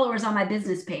these followers on my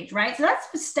business page, right? So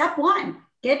that's step one.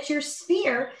 Get your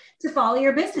sphere to follow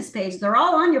your business page. They're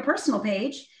all on your personal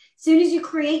page. As soon as you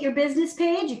create your business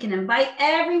page, you can invite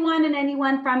everyone and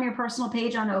anyone from your personal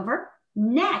page on over.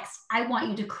 Next, I want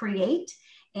you to create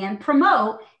and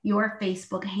promote your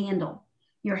Facebook handle.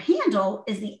 Your handle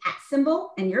is the @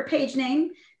 symbol and your page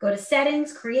name. Go to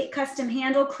settings, create custom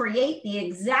handle, create the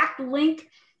exact link,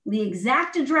 the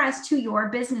exact address to your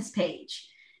business page.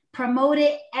 Promote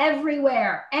it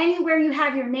everywhere. Anywhere you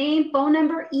have your name, phone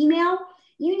number, email,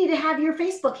 you need to have your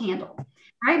Facebook handle,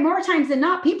 right? More times than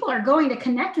not, people are going to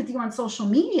connect with you on social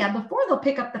media before they'll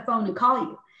pick up the phone and call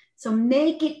you. So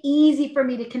make it easy for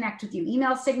me to connect with you.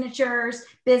 Email signatures,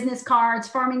 business cards,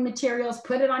 farming materials,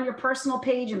 put it on your personal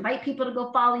page, invite people to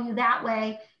go follow you that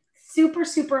way. Super,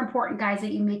 super important, guys,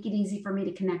 that you make it easy for me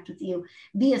to connect with you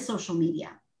via social media.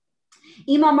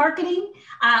 Email marketing.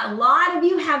 A lot of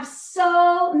you have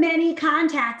so many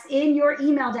contacts in your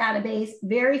email database,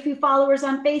 very few followers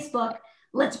on Facebook.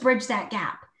 Let's bridge that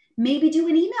gap. Maybe do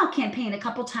an email campaign a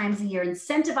couple times a year,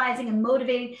 incentivizing and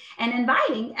motivating and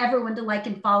inviting everyone to like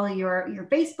and follow your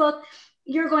Facebook.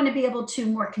 You're going to be able to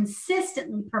more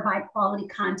consistently provide quality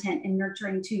content and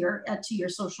nurturing to your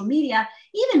social media,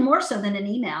 even more so than an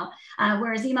email.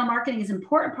 Whereas email marketing is an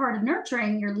important part of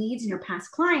nurturing your leads and your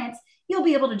past clients, you'll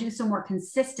be able to do so more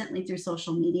consistently through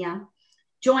social media.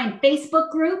 Join Facebook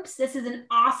groups. This is an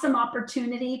awesome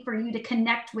opportunity for you to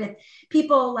connect with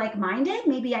people like-minded.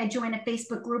 Maybe I join a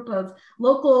Facebook group of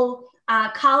local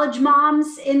college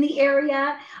moms in the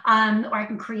area, or I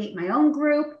can create my own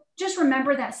group. Just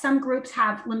remember that some groups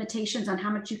have limitations on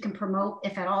how much you can promote,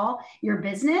 if at all, your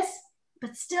business,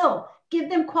 but still give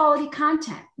them quality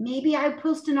content. Maybe I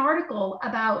post an article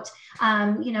about,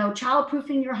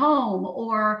 childproofing your home,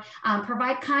 or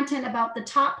provide content about the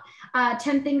top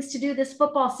 10 things to do this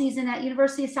football season at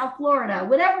University of South Florida,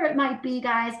 whatever it might be,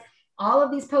 guys. All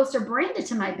of these posts are branded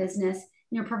to my business.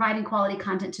 You're providing quality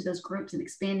content to those groups and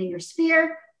expanding your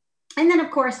sphere. And then, of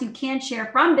course, you can share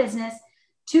from business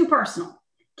to personal.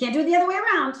 Can't do it the other way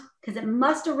around, because it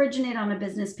must originate on a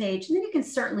business page. And then you can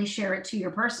certainly share it to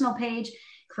your personal page,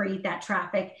 create that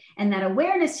traffic and that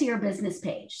awareness to your business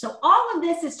page. So all of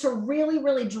this is to really,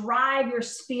 really drive your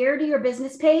sphere to your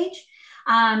business page.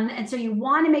 And so you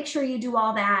want to make sure you do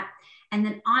all that. And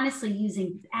then honestly,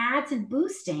 using ads and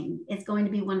boosting is going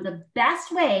to be one of the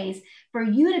best ways for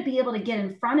you to be able to get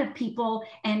in front of people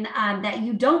and that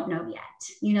you don't know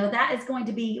yet. That is going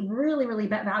to be really, really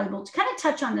valuable. To kind of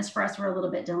touch on this for us for a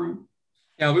little bit, Dylan.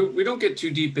 Yeah, we don't get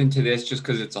too deep into this just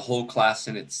because it's a whole class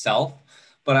in itself.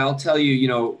 But I'll tell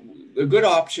you, a good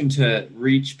option to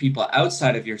reach people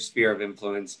outside of your sphere of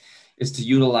influence is to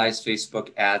utilize Facebook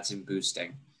ads and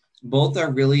boosting. Both are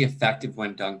really effective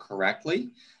when done correctly.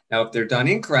 Now, if they're done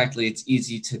incorrectly, it's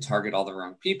easy to target all the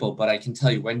wrong people. But I can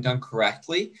tell you, when done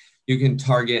correctly, you can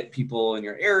target people in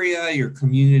your area, your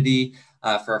community,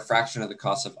 for a fraction of the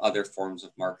cost of other forms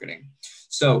of marketing.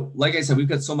 So, like I said, we've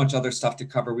got so much other stuff to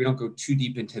cover. We don't go too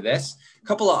deep into this. A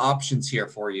couple of options here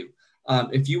for you.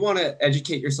 If you want to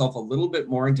educate yourself a little bit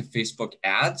more into Facebook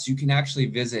ads, you can actually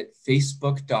visit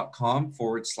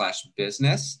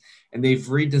facebook.com/business. And they've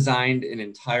redesigned an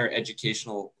entire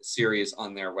educational series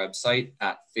on their website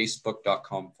at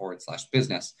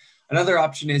facebook.com/business. Another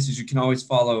option is you can always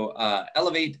follow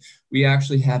Elevate. We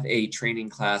actually have a training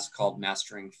class called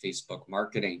Mastering Facebook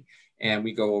Marketing, and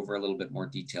we go over a little bit more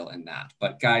detail in that.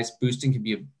 But guys, boosting can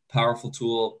be a powerful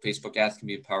tool. Facebook ads can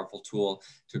be a powerful tool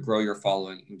to grow your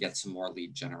following and get some more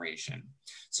lead generation.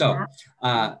 So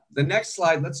the next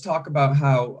slide, let's talk about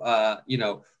how,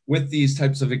 with these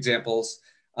types of examples,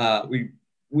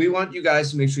 we want you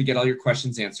guys to make sure you get all your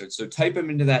questions answered. So type them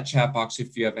into that chat box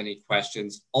if you have any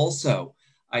questions. Also,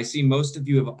 I see most of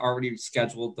you have already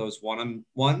scheduled those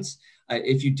one-on-ones.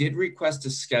 If you did request to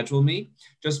schedule me,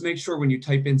 just make sure when you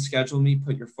type in schedule me,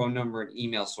 put your phone number and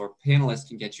email so our panelists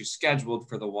can get you scheduled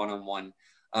for the one-on-one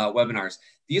webinars.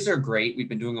 These are great. We've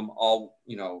been doing them all,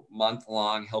 month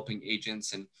long, helping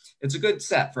agents. And it's a good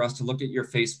set for us to look at your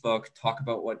Facebook, talk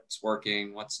about what's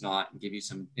working, what's not, and give you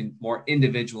some more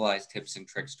individualized tips and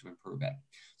tricks to improve it.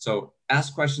 So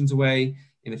ask questions away.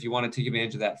 And if you want to take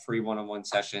advantage of that free one-on-one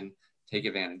session, take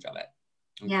advantage of it.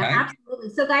 Okay. Yeah, absolutely.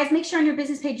 So guys, make sure on your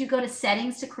business page, you go to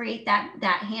settings to create that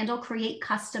handle, create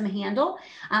custom handle.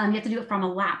 You have to do it from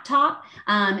a laptop.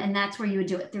 And that's where you would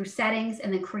do it, through settings,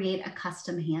 and then create a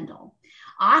custom handle.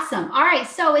 Awesome. All right.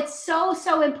 So it's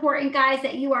so important, guys,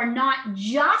 that you are not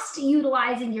just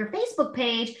utilizing your Facebook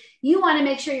page. You want to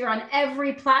make sure you're on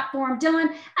every platform.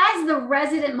 Dylan, as the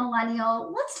resident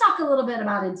millennial, let's talk a little bit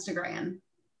about Instagram.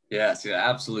 Yes, yeah,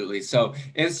 absolutely. So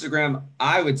Instagram,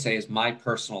 I would say, is my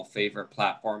personal favorite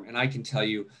platform. And I can tell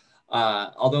you,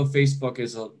 although Facebook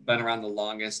has been around the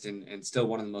longest and still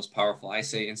one of the most powerful, I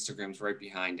say Instagram's right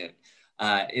behind it.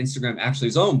 Instagram actually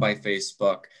is owned by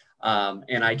Facebook.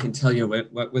 And I can tell you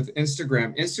with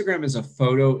Instagram, Instagram is a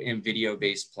photo and video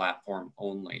based platform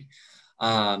only.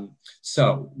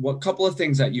 So what couple of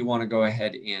things that you want to go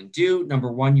ahead and do.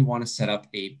 Number one, you want to set up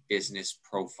a business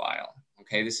profile.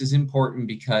 Okay, this is important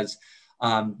because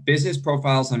business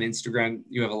profiles on Instagram,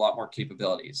 you have a lot more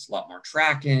capabilities, a lot more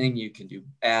tracking. You can do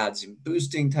ads and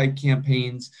boosting type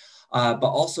campaigns, but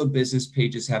also business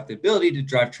pages have the ability to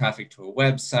drive traffic to a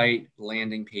website,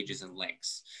 landing pages, and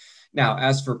links. Now,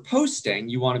 as for posting,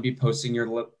 you want to be posting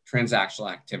your transactional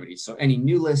activities. So any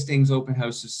new listings, open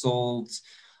houses, solds,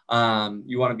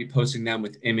 you want to be posting them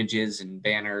with images and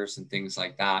banners and things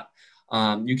like that.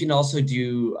 You can also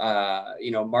do,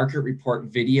 market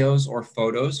report videos or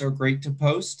photos are great to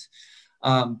post.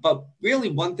 But really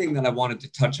one thing that I wanted to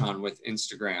touch on with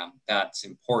Instagram that's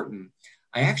important,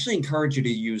 I actually encourage you to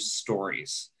use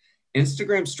stories.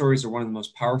 Instagram stories are one of the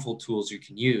most powerful tools you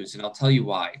can use, and I'll tell you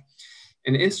why.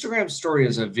 An Instagram story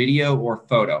is a video or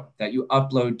photo that you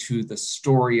upload to the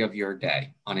story of your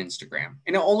day on Instagram,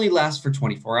 and it only lasts for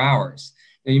 24 hours.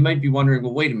 Now, you might be wondering,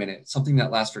 well, wait a minute, something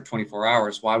that lasts for 24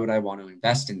 hours, why would I want to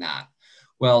invest in that?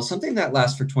 Well, something that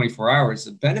lasts for 24 hours,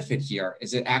 the benefit here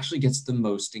is it actually gets the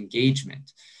most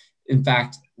engagement. In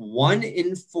fact, 1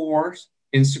 in 4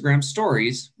 Instagram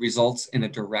stories results in a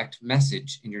direct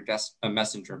message in your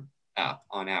messenger app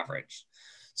on average.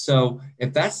 So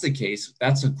if that's the case,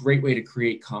 that's a great way to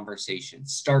create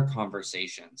conversations, start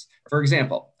conversations. For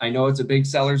example, I know it's a big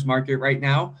seller's market right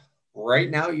now.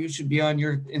 Right now, you should be on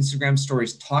your Instagram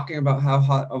stories talking about how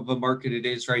hot of a market it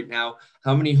is right now,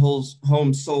 how many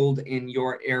homes sold in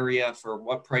your area for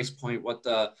what price point, what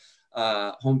the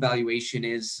home valuation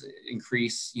is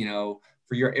increase,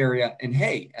 for your area. And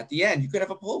hey, at the end, you could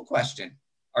have a poll question.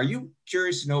 Are you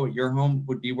curious to know what your home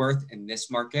would be worth in this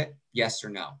market? Yes or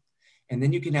no? And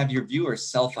then you can have your viewers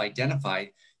self-identify.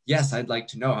 Yes, I'd like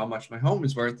to know how much my home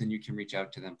is worth, and you can reach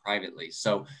out to them privately.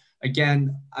 So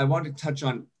again, I want to touch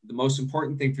on the most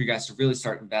important thing for you guys to really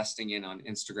start investing in on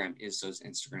Instagram is those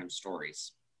Instagram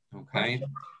stories. Okay.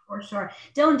 For sure.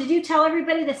 Dylan, did you tell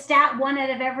everybody the stat 1 out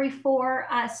of every 4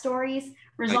 stories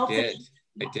results?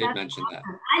 I did mention that.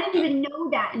 I didn't even know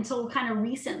that until kind of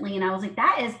recently. And I was like,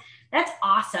 that's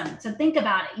awesome. So think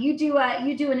about it. You do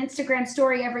an Instagram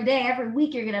story every day, every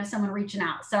week, you're going to have someone reaching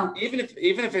out. So even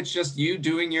if it's just you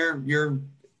doing your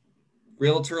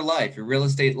realtor life, your real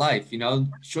estate life,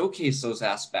 showcase those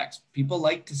aspects. People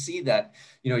like to see that,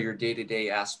 your day-to-day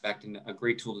aspect, and a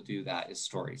great tool to do that is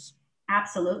stories.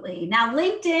 Absolutely. Now,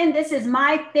 LinkedIn, this is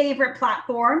my favorite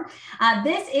platform.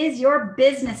 This is your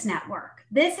business network.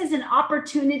 This is an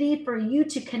opportunity for you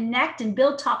to connect and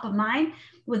build top of mind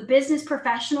with business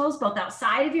professionals, both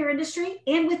outside of your industry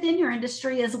and within your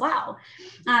industry as well.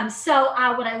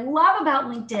 What I love about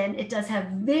LinkedIn, it does have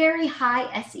very high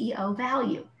SEO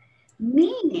value,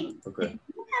 meaning if you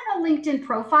have a LinkedIn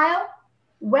profile,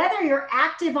 whether you're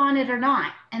active on it or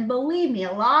not, and believe me,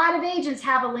 a lot of agents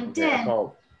have a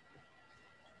LinkedIn.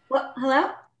 What?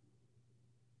 Hello?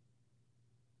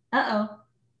 Uh-oh.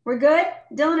 We're good?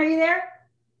 Dylan, are you there?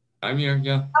 I'm here,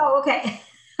 yeah. Oh, okay.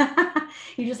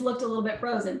 You just looked a little bit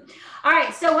frozen. All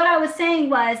right. So what I was saying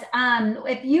was,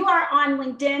 if you are on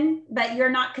LinkedIn, but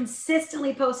you're not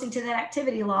consistently posting to that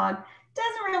activity log,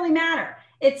 doesn't really matter.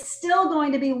 It's still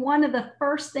going to be one of the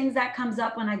first things that comes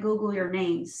up when I Google your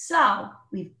name. So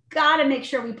we've got to make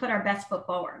sure we put our best foot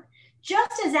forward.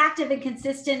 Just as active and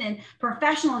consistent and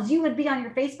professional as you would be on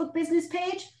your Facebook business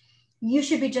page, you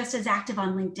should be just as active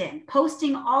on LinkedIn,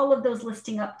 posting all of those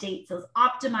listing updates, those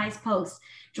optimized posts,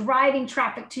 driving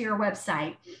traffic to your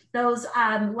website, those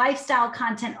lifestyle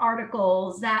content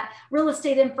articles, that real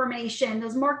estate information,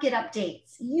 those market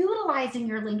updates, utilizing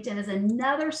your LinkedIn as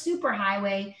another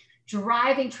superhighway,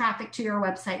 driving traffic to your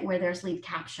website where there's lead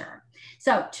capture.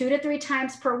 So 2 to 3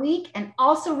 times per week. And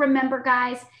also remember,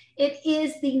 guys, it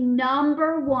is the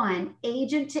 #1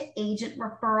 agent-to-agent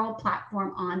referral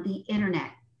platform on the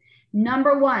internet.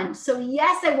 #1. So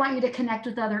yes, I want you to connect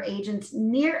with other agents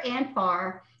near and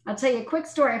far. I'll tell you a quick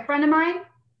story. A friend of mine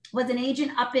was an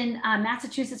agent up in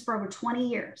Massachusetts for over 20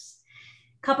 years.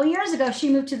 A couple years ago, she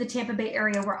moved to the Tampa Bay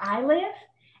area where I live,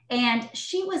 and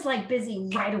she was like busy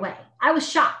right away. I was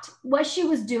shocked. What she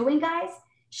was doing, guys,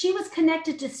 she was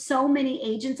connected to so many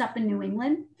agents up in New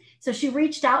England. So she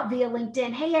reached out via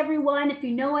LinkedIn. Hey, everyone, if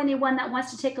you know anyone that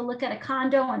wants to take a look at a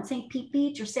condo on St. Pete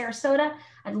Beach or Sarasota,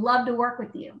 I'd love to work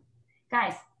with you.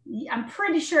 Guys, I'm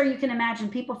pretty sure you can imagine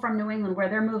people from New England where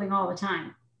they're moving all the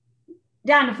time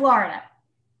down to Florida.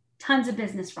 Tons of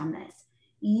business from this.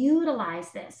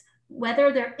 Utilize this,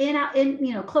 whether they're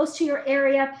in close to your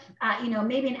area,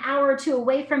 maybe an hour or two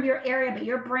away from your area, but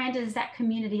your brand is that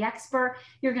community expert.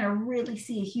 You're going to really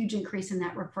see a huge increase in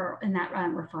that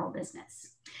referral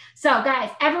business. So guys,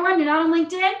 everyone, you're not on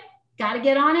LinkedIn, got to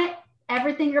get on it.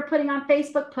 Everything you're putting on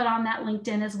Facebook, put on that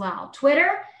LinkedIn as well.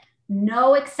 Twitter,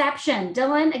 no exception.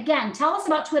 Dylan, again, tell us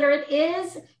about Twitter. It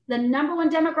is the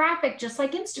 #1 demographic, just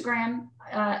like Instagram,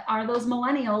 are those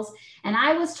millennials. And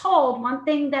I was told one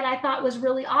thing that I thought was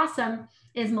really awesome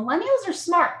is millennials are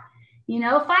smart.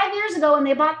 5 years ago when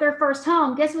they bought their first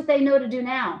home, guess what they know to do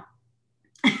now?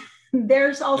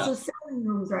 There's also selling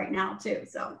rooms right now too.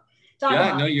 So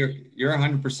no, you're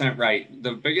 100% right.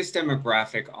 The biggest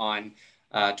demographic on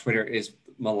Twitter is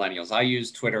millennials. I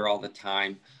use Twitter all the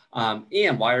time.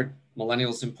 And why are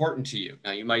millennials important to you?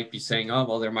 Now, you might be saying, oh,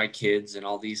 well, they're my kids and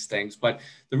all these things. But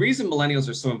the reason millennials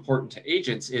are so important to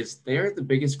agents is they're the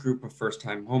biggest group of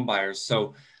first-time home buyers.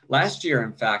 So last year,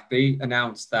 in fact, they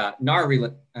announced that, NAR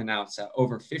announced that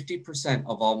over 50%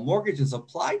 of all mortgages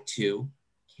applied to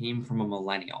came from a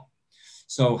millennial.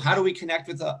 So how do we connect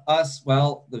with us?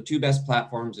 Well, the 2 best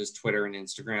platforms is Twitter and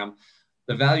Instagram.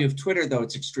 The value of Twitter, though,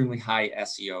 it's extremely high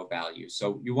SEO value.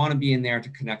 So you want to be in there to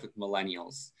connect with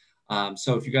millennials.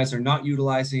 So if you guys are not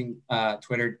utilizing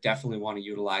Twitter, definitely want to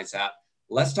utilize that.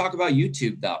 Let's talk about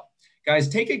YouTube, though. Guys,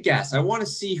 take a guess. I want to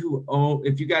see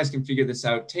if you guys can figure this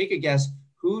out, take a guess.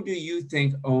 Who do you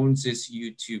think owns this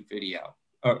YouTube video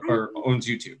or owns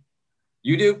YouTube?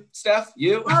 You do, Steph?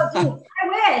 You? Oh,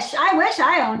 geez. I wish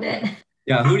I owned it.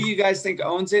 Yeah, who do you guys think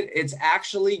owns it? It's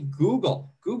actually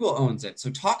Google. Google owns it. So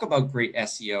talk about great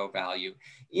SEO value,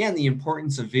 and the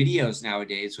importance of videos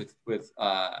nowadays with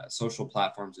social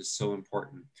platforms is so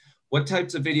important. What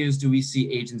types of videos do we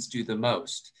see agents do the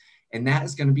most? And that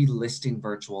is going to be listing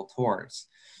virtual tours.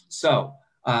 So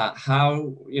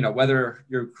whether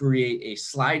you create a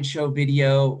slideshow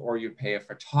video or you pay a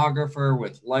photographer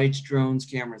with lights, drones,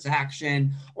 cameras,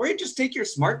 action, or you just take your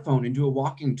smartphone and do a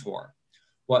walking tour.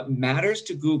 What matters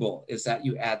to Google is that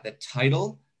you add the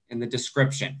title and the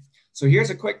description. So here's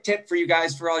a quick tip for you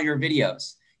guys for all your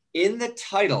videos. In the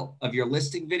title of your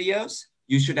listing videos,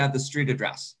 you should have the street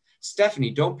address.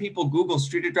 Stephanie, don't people Google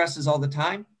street addresses all the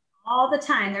time? All the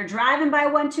time. They're driving by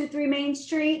 123 Main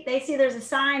Street. They see there's a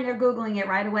sign, they're Googling it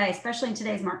right away, especially in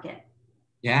today's market.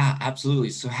 Yeah,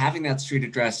 absolutely. So having that street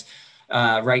address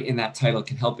right in that title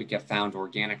can help it get found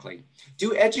organically.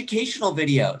 Do educational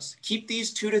videos. Keep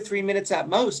these 2 to 3 minutes at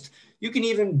most. You can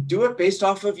even do it based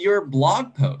off of your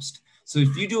blog post. So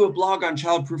if you do a blog on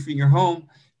childproofing your home,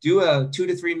 do a 2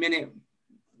 to 3 minute,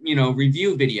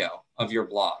 review video of your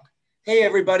blog. Hey,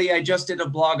 everybody, I just did a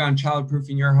blog on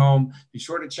childproofing your home. Be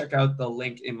sure to check out the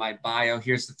link in my bio.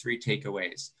 Here's the 3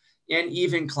 takeaways. And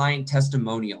even client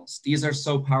testimonials. These are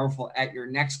so powerful. At your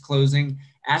next closing,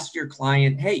 ask your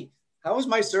client, hey, how was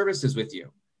my services with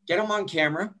you? Get them on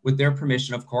camera with their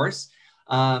permission, of course,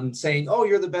 saying, oh,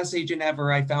 you're the best agent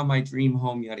ever. I found my dream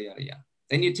home, yada, yada, yada.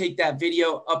 Then you take that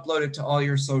video, upload it to all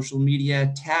your social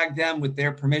media, tag them with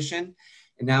their permission,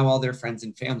 and now all their friends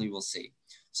and family will see.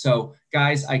 So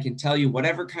guys, I can tell you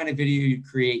whatever kind of video you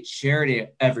create, share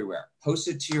it everywhere. Post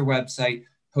it to your website,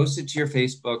 post it to your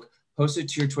Facebook, post it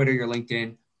to your Twitter, your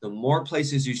LinkedIn. The more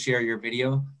places you share your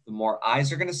video, the more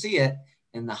eyes are going to see it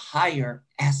and the higher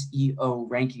SEO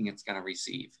ranking it's going to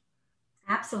receive.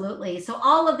 Absolutely. So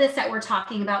all of this that we're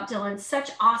talking about, Dylan,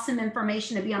 such awesome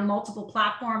information to be on multiple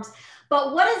platforms.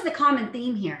 But what is the common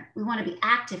theme here? We want to be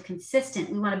active, consistent.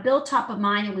 We want to build top of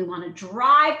mind, and we want to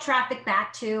drive traffic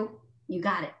back to, you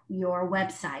got it, your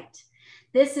website.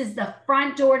 This is the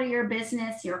front door to your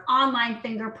business, your online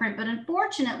fingerprint. But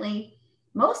unfortunately,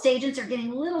 most agents are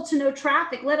getting little to no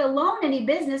traffic, let alone any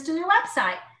business to their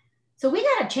website. So we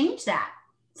got to change that.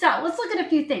 So let's look at a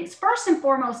few things. First and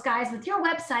foremost, guys, with your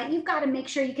website, you've got to make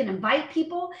sure you can invite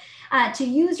people to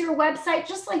use your website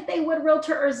just like they would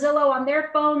Realtor or Zillow on their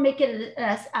phone. Make it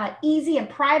an easy and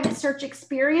private search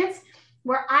experience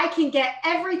where I can get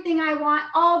everything I want,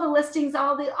 all the listings,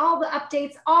 all the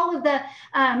updates, all of the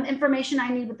information I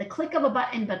need with the click of a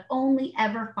button, but only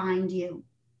ever find you.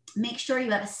 Make sure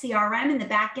you have a CRM in the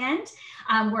back end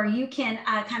where you can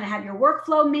kind of have your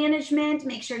workflow management.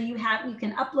 Make sure you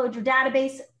can upload your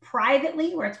database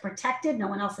privately where it's protected. No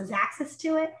one else has access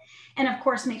to it. And of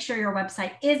course, make sure your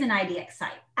website is an IDX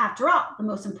site. After all, the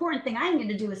most important thing I'm going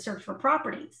to do is search for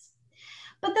properties.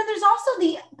 But then there's also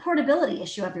the portability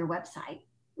issue of your website.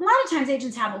 A lot of times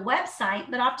agents have a website,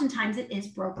 but oftentimes it is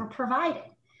broker provided.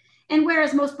 And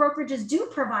whereas most brokerages do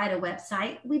provide a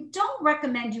website, we don't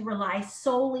recommend you rely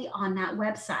solely on that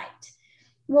website.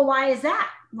 Well, why is that?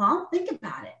 Well, think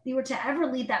about it. If you were to ever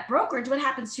leave that brokerage, what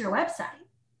happens to your website?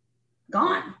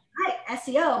 Gone, right?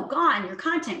 SEO, gone, your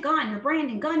content, gone, your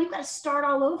branding, gone. You've got to start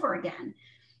all over again.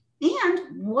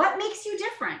 And what makes you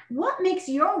different? What makes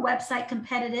your website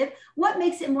competitive? What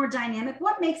makes it more dynamic?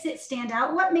 What makes it stand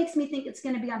out? What makes me think it's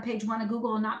going to be on page 1 of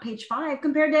Google and not page 5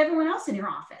 compared to everyone else in your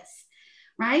office?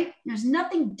 Right? There's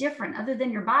nothing different other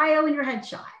than your bio and your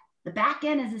headshot. The back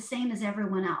end is the same as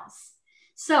everyone else.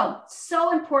 So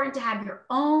important to have your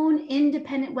own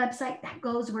independent website that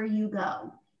goes where you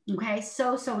go. Okay,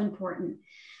 so important.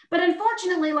 But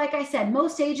unfortunately, like I said,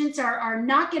 most agents are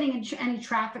not getting any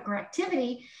traffic or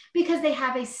activity because they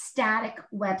have a static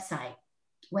website.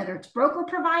 Whether it's broker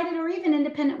provided or even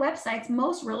independent websites,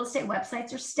 most real estate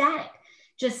websites are static,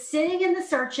 just sitting in the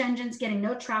search engines, getting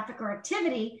no traffic or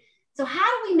activity. So how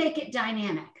do we make it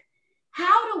dynamic?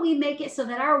 How do we make it so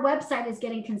that our website is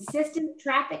getting consistent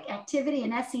traffic, activity,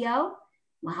 and SEO?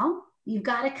 Well, you've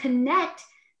got to connect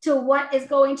to what is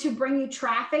going to bring you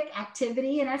traffic,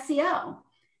 activity, and SEO.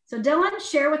 So Dylan,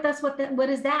 share with us what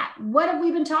is that? What have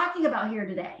we been talking about here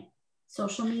today?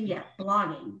 Social media,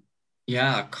 blogging.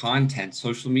 Yeah, content,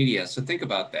 social media. So think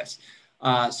about this.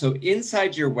 So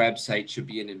inside your website should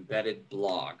be an embedded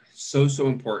blog. So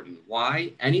important.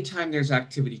 Why? Anytime there's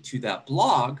activity to that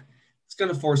blog, it's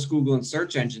going to force Google and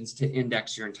search engines to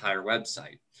index your entire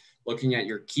website. Looking at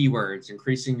your keywords,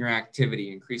 increasing your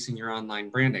activity, increasing your online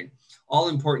branding, all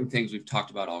important things we've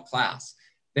talked about all class.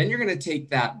 Then you're going to take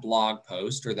that blog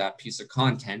post or that piece of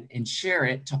content and share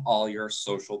it to all your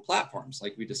social platforms,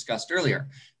 like we discussed earlier.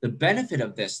 The benefit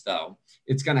of this, though,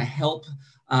 it's going to help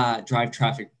drive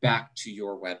traffic back to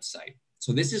your website.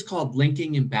 So this is called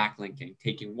linking and backlinking,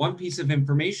 taking one piece of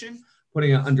information,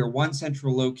 putting it under one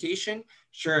central location,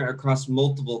 sharing it across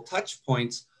multiple touch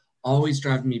points, always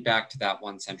driving me back to that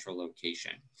one central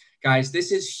location. Guys,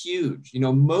 this is huge.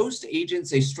 Most agents,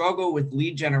 they struggle with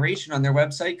lead generation on their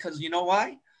website because you know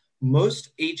why?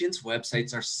 Most agents'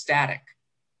 websites are static.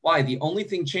 Why? The only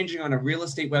thing changing on a real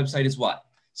estate website is what?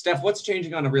 Steph, what's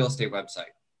changing on a real estate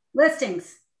website?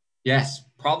 Listings. Yes.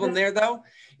 Problem there, though,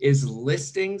 is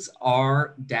listings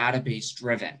are database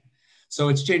driven. So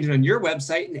it's changing on your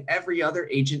website and every other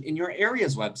agent in your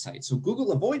area's website. So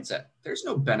Google avoids it. There's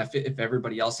no benefit if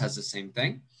everybody else has the same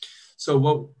thing. So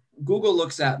what Google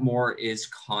looks at more is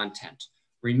content.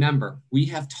 Remember, we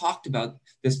have talked about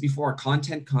this before.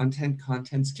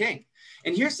 Content's king.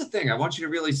 And here's the thing. I want you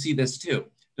to really see this too.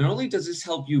 Not only does this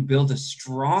help you build a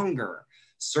stronger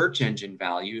search engine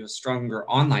value, a stronger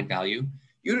online value,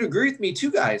 You'd agree with me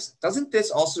too, guys. Doesn't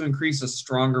this also increase a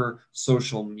stronger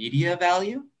social media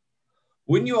value?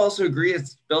 Wouldn't you also agree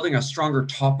it's building a stronger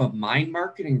top of mind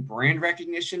marketing brand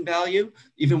recognition value,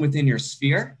 even within your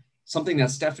sphere? Something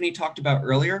that Stephanie talked about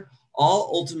earlier, all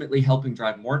ultimately helping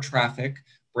drive more traffic,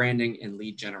 branding, and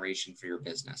lead generation for your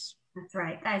business. That's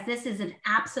right, guys. This is an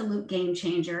absolute game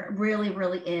changer. It really,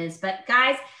 really is. But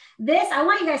guys, I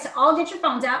want you guys to all get your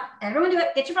phones out. Everyone do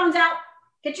it. Get your phones out.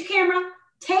 Get your camera.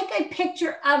 Take a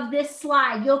picture of this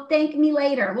slide. You'll thank me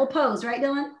later. We'll pose, right,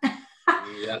 Dylan?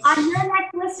 Yes. On your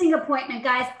next listing appointment,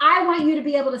 guys, I want you to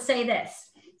be able to say this.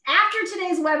 After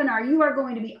today's webinar, you are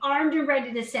going to be armed and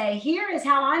ready to say, here is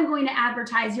how I'm going to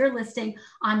advertise your listing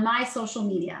on my social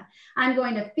media. I'm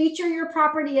going to feature your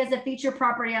property as a feature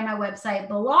property on my website,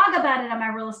 blog about it on my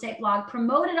real estate blog,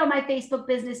 promote it on my Facebook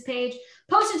business page,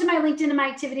 post it to my LinkedIn and my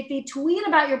activity feed, tweet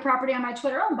about your property on my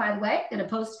Twitter. Oh, by the way, I'm going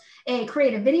to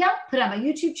create a video, put it on my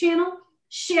YouTube channel,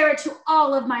 share it to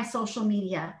all of my social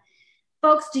media.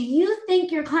 Folks, do you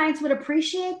think your clients would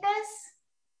appreciate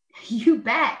this? You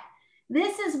bet.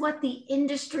 This is what the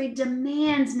industry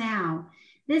demands now.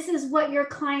 This is what your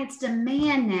clients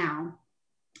demand now,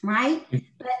 right?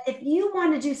 But if you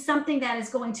want to do something that is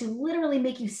going to literally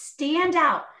make you stand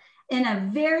out in a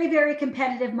very, very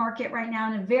competitive market right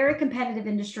now, in a very competitive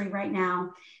industry right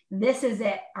now, this is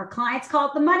it. Our clients call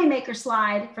it the moneymaker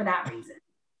slide for that reason.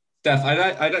 Steph,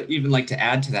 I'd even like to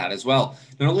add to that as well.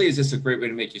 Not only is this a great way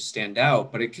to make you stand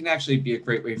out, but it can actually be a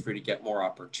great way for you to get more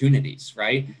opportunities,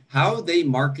 right? How they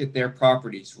market their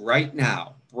properties right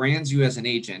now brands you as an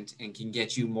agent and can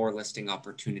get you more listing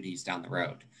opportunities down the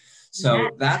road.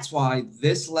 So that's why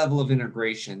this level of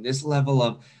integration, this level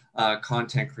of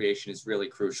content creation is really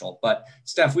crucial. But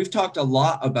Steph, we've talked a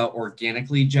lot about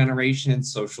organic lead generation,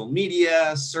 social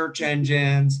media, search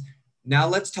engines. Now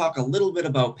let's talk a little bit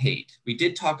about paid. We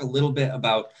did talk a little bit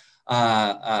about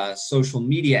social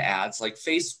media ads like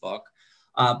Facebook,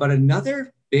 but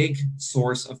another big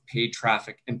source of paid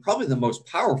traffic, and probably the most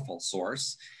powerful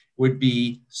source, would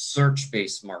be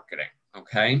search-based marketing,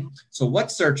 okay? So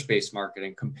what's search-based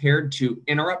marketing compared to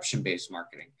interruption-based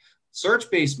marketing?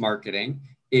 Search-based marketing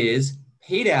is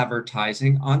paid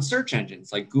advertising on search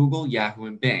engines like Google, Yahoo,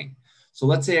 and Bing. So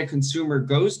let's say a consumer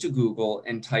goes to Google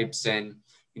and types in,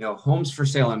 homes for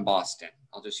sale in Boston.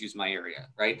 I'll just use my area,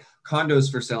 right? Condos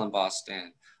for sale in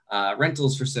Boston,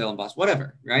 rentals for sale in Boston,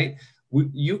 whatever, right?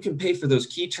 You can pay for those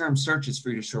key term searches for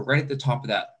you to show right at the top of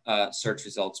that search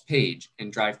results page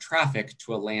and drive traffic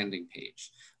to a landing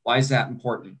page. Why is that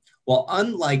important? Well,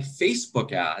 unlike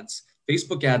Facebook ads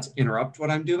interrupt what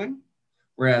I'm doing,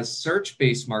 whereas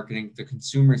search-based marketing, the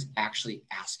consumer is actually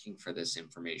asking for this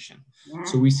information. Yeah.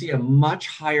 So we see a much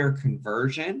higher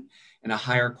conversion and a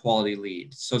higher quality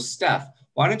lead. So Steph,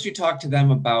 why don't you talk to them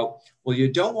about, well,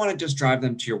 you don't want to just drive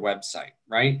them to your website,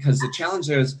 right? Because the challenge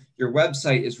there is your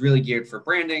website is really geared for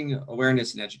branding,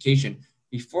 awareness, and education.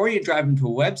 Before you drive them to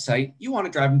a website, you want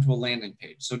to drive them to a landing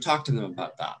page. So talk to them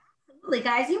about that. Absolutely,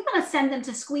 guys. You want to send them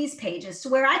to squeeze pages to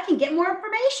where I can get more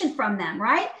information from them,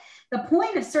 right? The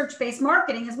point of search-based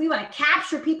marketing is we want to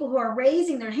capture people who are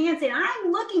raising their hands saying,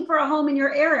 I'm looking for a home in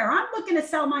your area, or I'm looking to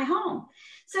sell my home.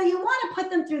 So you want to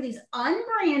put them through these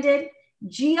unbranded,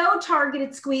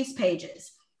 geo-targeted squeeze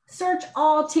pages. Search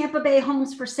all Tampa Bay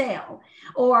homes for sale,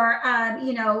 or I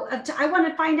want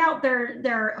to find out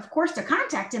their of course their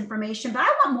contact information, but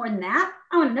I want more than that.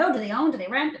 I want to know, do they own, do they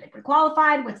rent, do they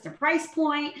pre-qualified, what's their price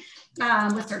point,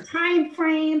 what's their time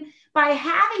frame. By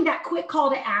having that quick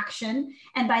call to action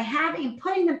and by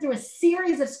putting them through a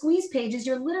series of squeeze pages,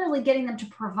 you're literally getting them to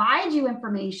provide you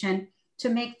information to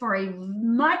make for a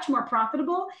much more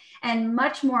profitable and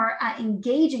much more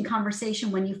engaging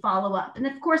conversation when you follow up. And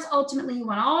of course, ultimately, you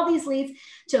want all these leads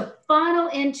to funnel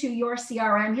into your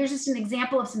CRM. Here's just an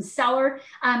example of some seller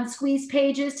squeeze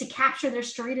pages to capture their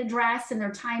street address and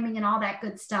their timing and all that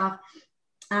good stuff.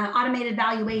 Automated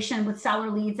valuation with seller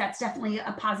leads, that's definitely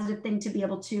a positive thing to be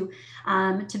able to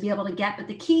get. But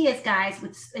the key is, guys,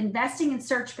 with investing in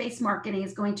search-based marketing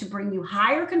is going to bring you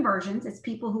higher conversions. It's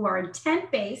people who are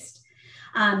intent-based,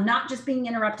 not just being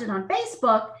interrupted on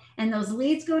Facebook, and those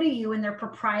leads go to you and they're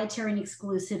proprietary and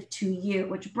exclusive to you,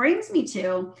 which brings me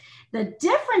to the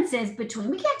differences between,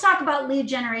 we can't talk about lead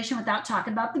generation without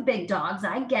talking about the big dogs.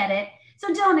 I get it. So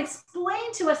Dylan,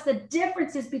 explain to us the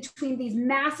differences between these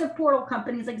massive portal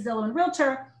companies like Zillow and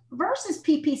Realtor versus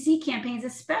PPC campaigns,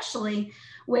 especially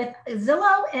with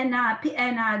Zillow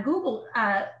and Google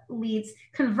leads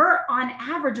convert on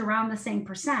average around the same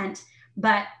percent,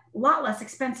 but a lot less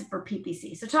expensive for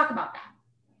PPC. So talk about that.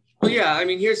 Well, yeah, I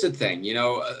mean, here's the thing,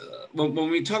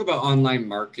 when we talk about online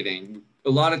marketing, a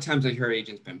lot of times I hear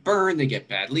agents been burned, they get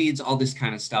bad leads, all this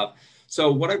kind of stuff. So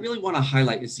what I really want to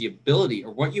highlight is the ability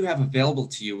or what you have available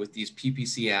to you with these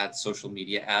PPC ads, social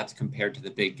media ads compared to the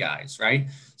big guys, right?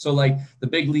 So like the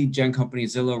big lead gen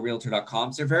companies, Zillow,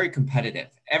 Realtor.com, they're very competitive.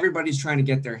 Everybody's trying to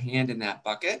get their hand in that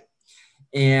bucket.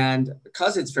 And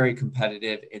because it's very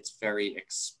competitive, it's very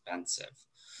expensive.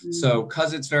 So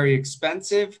because it's very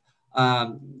expensive,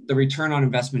 the return on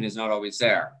investment is not always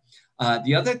there.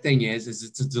 The other thing is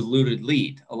it's a diluted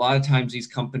lead. A lot of times these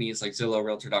companies like Zillow,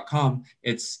 Realtor.com,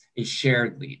 it's a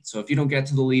shared lead. So if you don't get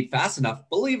to the lead fast enough,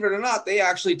 believe it or not, they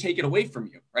actually take it away from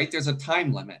you, right? There's a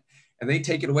time limit and they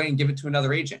take it away and give it to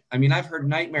another agent. I mean, I've heard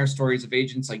nightmare stories of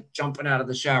agents like jumping out of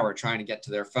the shower trying to get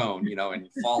to their phone, you know, and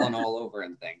falling all over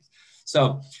and things.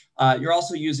 So you're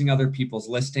also using other people's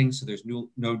listings. So there's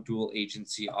no dual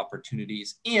agency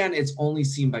opportunities and it's only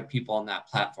seen by people on that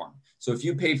platform. So if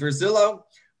you pay for Zillow,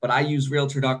 but I use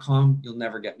Realtor.com, you'll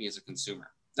never get me as a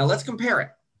consumer. Now let's compare it.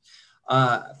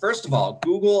 First of all,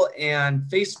 Google and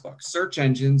Facebook, search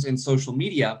engines and social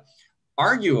media,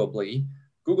 arguably,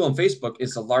 Google and Facebook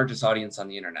is the largest audience on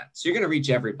the internet. So you're going to reach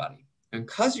everybody. And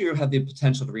because you have the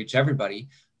potential to reach everybody,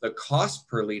 the cost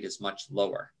per lead is much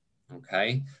lower.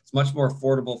 Okay, it's much more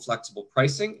affordable, flexible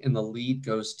pricing, and the lead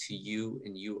goes to you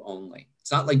and you only.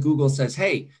 It's not like Google says,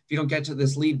 hey, if you don't get to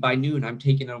this lead by noon, I'm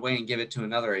taking it away and give it to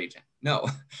another agent. No,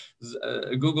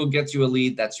 Google gets you a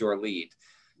lead, that's your lead.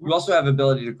 You also have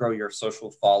ability to grow your social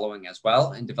following as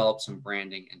well and develop some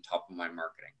branding and top of mind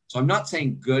marketing. So I'm not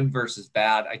saying good versus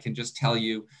bad. I can just tell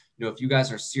you, if you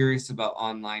guys are serious about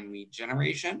online lead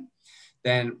generation,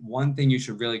 then one thing you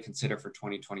should really consider for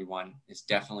 2021 is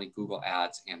definitely Google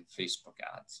ads and Facebook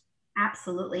ads.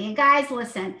 Absolutely. And guys,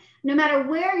 listen, no matter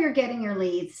where you're getting your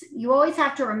leads, you always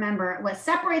have to remember what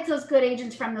separates those good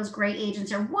agents from those great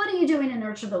agents, or what are you doing to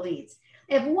nurture the leads?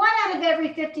 If 1 out of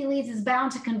every 50 leads is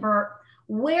bound to convert,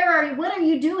 what are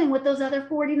you doing with those other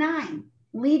 49?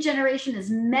 Lead generation is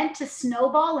meant to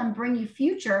snowball and bring you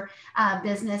future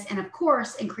business, and of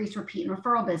course, increase repeat and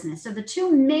referral business. So the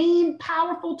 2 main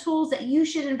powerful tools that you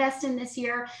should invest in this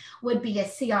year would be a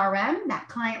CRM, that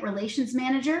client relations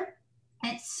manager.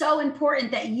 It's so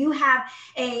important that you have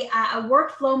a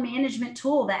workflow management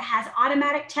tool that has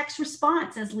automatic text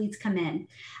response as leads come in,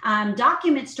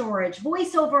 document storage,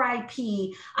 voice over IP.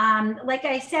 Like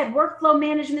I said, workflow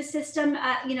management system,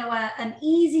 an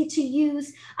easy to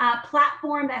use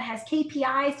platform that has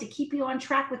KPIs to keep you on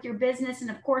track with your business.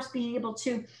 And of course, being able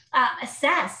to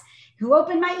assess who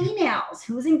opened my emails,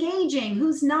 who's engaging,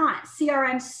 who's not.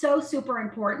 CRM, so super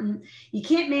important. You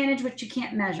can't manage what you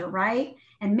can't measure, right?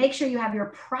 And make sure you have your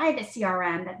private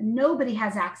CRM that nobody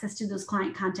has access to those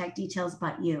client contact details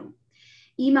but you.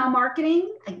 Email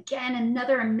marketing, again,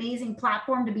 another amazing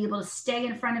platform to be able to stay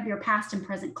in front of your past and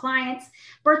present clients.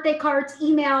 Birthday cards,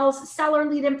 emails, seller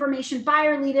lead information,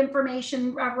 buyer lead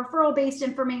information, referral-based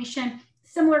information,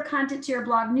 similar content to your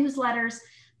blog newsletters.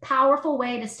 Powerful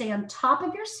way to stay on top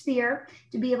of your sphere,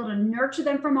 to be able to nurture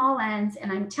them from all ends.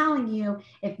 And I'm telling you,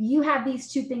 if you have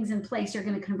these 2 things in place, you're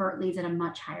going to convert leads at a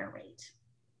much higher rate.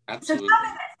 Absolutely. So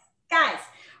guys,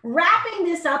 wrapping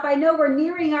this up, I know we're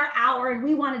nearing our hour and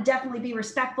we want to definitely be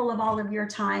respectful of all of your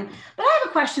time, but I have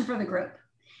a question for the group.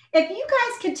 If you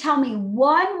guys could tell me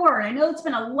one word, I know it's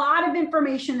been a lot of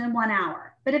information in 1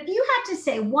 hour, but if you had to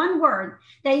say one word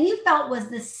that you felt was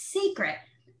the secret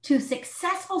to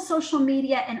successful social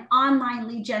media and online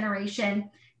lead generation,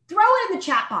 throw it in the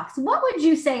chat box. What would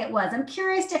you say it was? I'm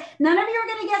curious none of you are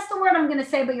going to guess the word I'm going to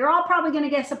say, but you're all probably going to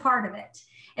guess a part of it.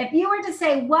 If you were to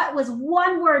say what was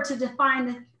one word to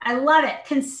define, I love it.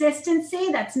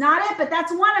 Consistency, that's not it, but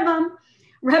that's one of them.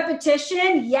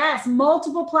 Repetition, yes.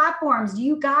 Multiple platforms,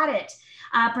 you got it.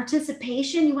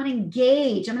 Participation, you want to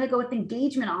engage. I'm going to go with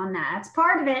engagement on that. That's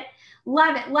part of it.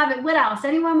 Love it, love it. What else?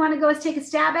 Anyone want to go take a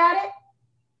stab at it?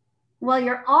 Well,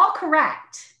 you're all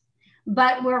correct,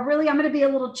 but I'm going to be a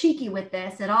little cheeky with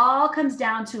this. It all comes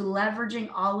down to leveraging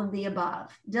all of the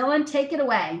above. Dylan, take it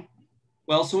away.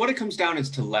 Well, so what it comes down is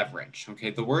to leverage. Okay,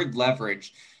 the word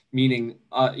leverage meaning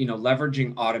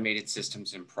leveraging automated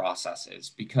systems and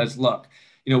processes. Because look,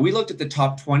 we looked at the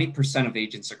top 20% of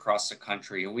agents across the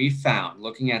country, and we found,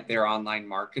 looking at their online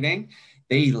marketing,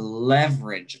 they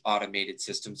leverage automated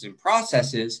systems and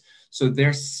processes so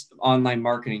their online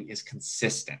marketing is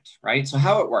consistent, right? So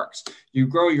how it works, you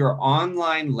grow your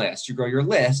online list, you grow your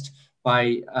list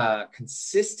by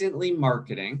consistently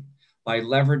marketing, by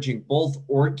leveraging both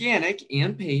organic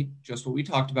and paid, just what we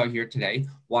talked about here today,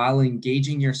 while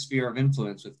engaging your sphere of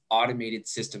influence with automated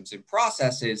systems and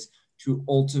processes to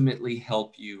ultimately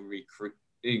help you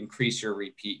increase your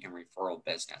repeat and referral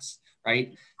business,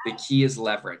 right? The key is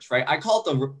leverage, right? I call it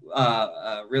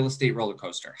the real estate roller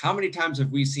coaster. How many times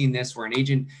have we seen this where an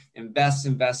agent invests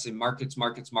in markets,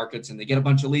 and they get a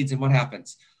bunch of leads, and what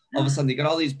happens? All of a sudden they get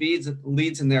all these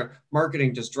leads and their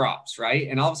marketing just drops, right?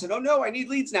 And all of a sudden, oh no, I need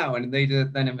leads now. And they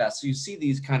then invest. So you see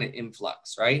these kind of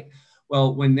influx, right?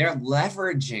 Well, when they're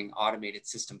leveraging automated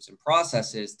systems and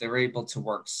processes, they're able to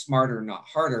work smarter, not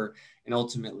harder, and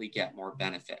ultimately get more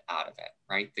benefit out of it,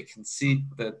 right?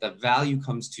 The value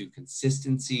comes to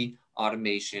consistency,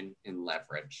 automation, and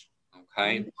leverage,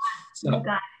 okay?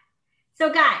 So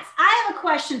guys, I have a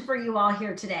question for you all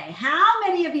here today. How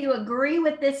many of you agree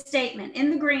with this statement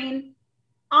in the green?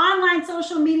 Online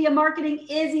social media marketing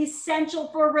is essential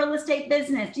for a real estate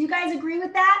business. Do you guys agree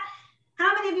with that?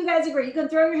 How many of you guys agree? You can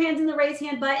throw your hands in the raise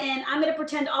hand button. I'm going to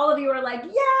pretend all of you are like,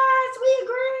 yes, we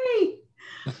agree.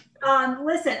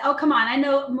 Listen, oh, come on. I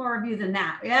know more of you than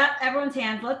that. Yeah, everyone's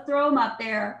hands. Let's throw them up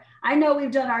there. I know we've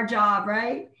done our job,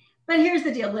 right? But here's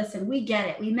the deal. Listen, we get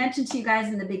it. We mentioned to you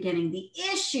guys in the beginning, the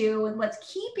issue and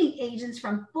what's keeping agents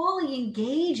from fully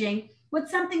engaging with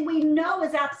something we know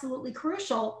is absolutely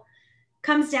crucial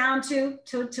comes down to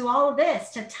all of this,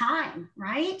 to time,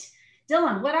 right?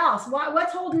 Dylan, what else?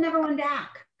 What's holding everyone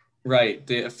back? Right,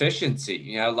 the efficiency.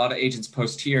 You know, a lot of agents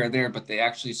post here or there, but they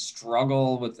actually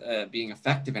struggle with being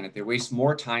effective in it. They waste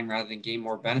more time rather than gain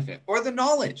more benefit. Or the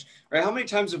knowledge, right? How many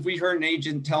times have we heard an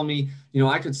agent tell me, you know,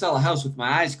 I could sell a house with my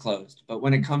eyes closed, but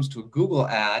when it comes to a Google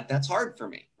ad, that's hard for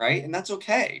me, right? And that's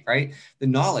okay, right? The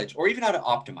knowledge, or even how to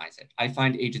optimize it. I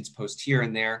find agents post here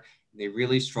and there, and they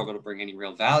really struggle to bring any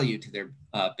real value to their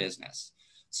business.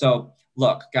 So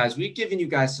look, guys, we've given you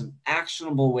guys some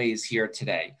actionable ways here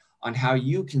today on how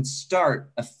you can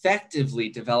start effectively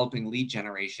developing lead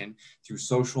generation through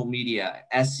social media,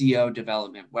 SEO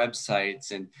development,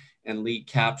 websites, and lead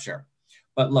capture.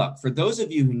 But look, for those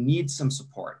of you who need some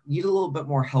support, need a little bit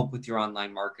more help with your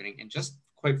online marketing, and just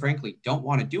quite frankly, don't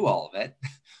want to do all of it,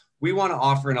 we want to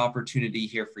offer an opportunity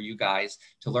here for you guys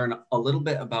to learn a little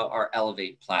bit about our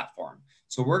Elevate platform.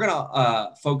 So we're going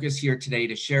to focus here today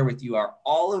to share with you our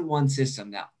all-in-one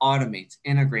system that automates,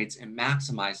 integrates, and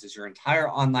maximizes your entire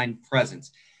online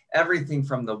presence. Everything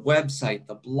from the website,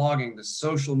 the blogging, the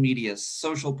social media,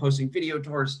 social posting, video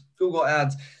tours, Google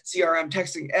ads, CRM,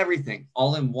 texting, everything,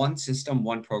 all in one system,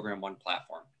 one program, one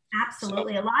platform.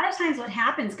 Absolutely. A lot of times what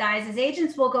happens, guys, is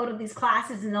agents will go to these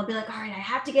classes and they'll be like, all right, I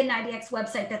have to get an IDX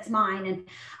website that's mine, and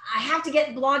I have to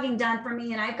get blogging done for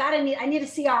me, and I need a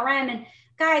CRM. And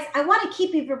guys, I want to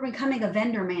keep you from becoming a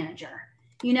vendor manager.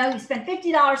 You know, you spend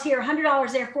 $50 here,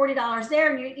 $100 there, $40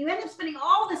 there, and you end up spending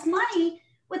all this money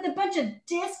with a bunch of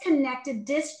disconnected,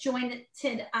 disjointed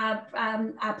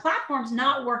platforms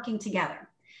not working together.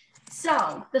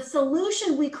 So the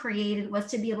solution we created was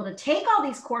to be able to take all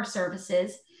these core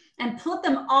services and put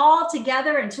them all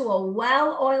together into a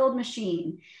well-oiled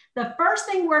machine. The first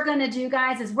thing we're going to do,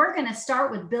 guys, is we're going to start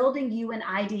with building you an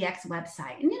IDX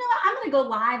website. And you know what? I'm going to go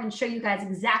live and show you guys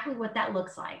exactly what that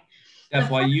looks like. Steph,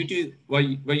 while you do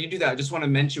that, I just want to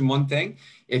mention one thing.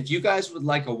 If you guys would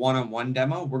like a one-on-one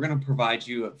demo, we're going to provide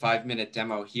you a 5-minute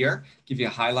demo here, give you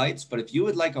highlights. But if you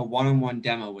would like a one-on-one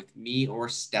demo with me or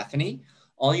Stephanie,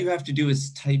 all you have to do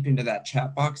is type into that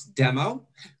chat box demo,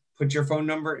 put your phone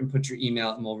number and put your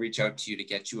email, and we'll reach out to you to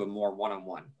get you a more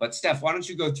one-on-one. But Steph, why don't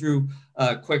you go through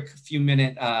a quick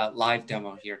few-minute live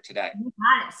demo here today?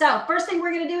 So first thing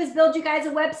we're going to do is build you guys a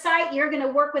website. You're going to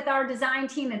work with our design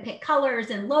team and pick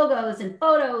colors and logos and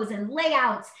photos and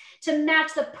layouts to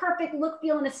match the perfect look,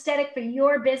 feel, and aesthetic for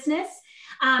your business.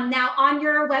 Now on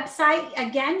your website,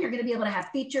 again, you're going to be able to have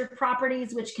featured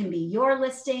properties, which can be your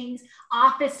listings,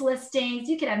 office listings.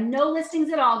 You can have no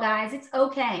listings at all, guys. It's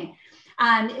okay.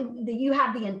 You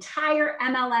have the entire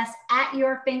MLS at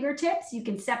your fingertips. You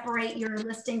can separate your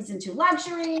listings into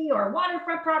luxury or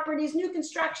waterfront properties, new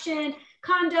construction,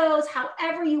 condos,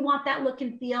 however you want that look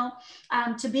and feel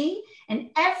to be.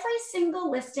 And every single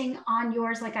listing on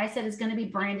yours, like I said, is going to be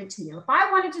branded to you. If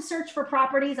I wanted to search for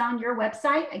properties on your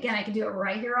website, again, I can do it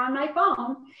right here on my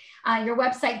phone. Your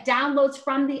website downloads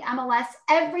from the MLS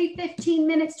every 15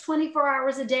 minutes, 24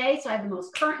 hours a day. So I have the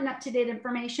most current and up-to-date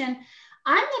information.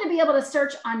 I'm going to be able to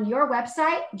search on your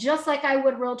website just like I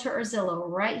would Realtor or Zillow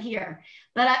right here.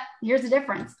 But here's the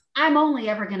difference. I'm only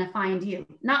ever going to find you,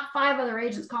 not 5 other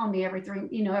agents calling me every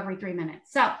 3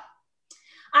 minutes. So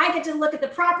I get to look at the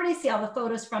property, see all the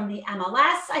photos from the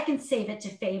MLS. I can save it to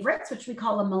favorites, which we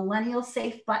call a millennial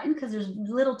safe button because there's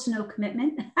little to no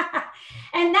commitment.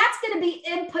 And that's going to be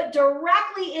input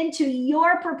directly into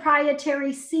your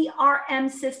proprietary CRM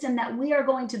system that we are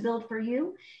going to build for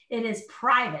you. It is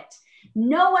private.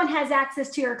 No one has access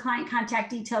to your client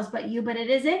contact details but you, but it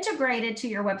is integrated to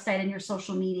your website and your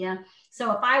social media.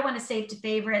 So if I want to save to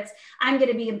favorites, I'm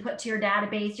going to be input to your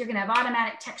database. You're going to have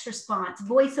automatic text response,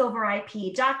 voice over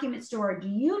IP, document storage,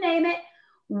 you name it.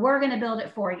 We're going to build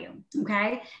it for you.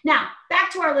 Okay. Now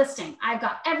back to our listing. I've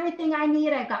got everything I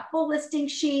need. I've got full listing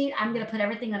sheet. I'm going to put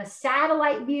everything on a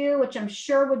satellite view, which I'm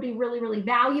sure would be really, really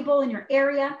valuable in your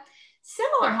area.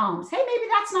 Similar homes. Hey, maybe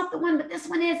that's not the one, but this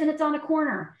one is, and it's on a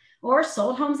corner. Or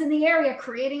sold homes in the area,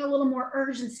 creating a little more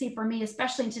urgency for me,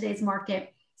 especially in today's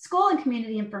market. School and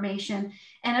community information.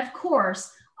 And of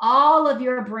course, all of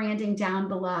your branding down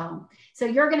below. So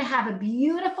you're going to have a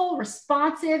beautiful,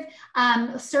 responsive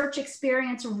search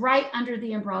experience right under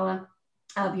the umbrella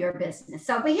of your business.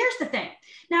 So, but here's the thing.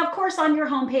 Now, of course, on your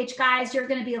homepage, guys, you're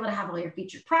going to be able to have all your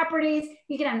featured properties.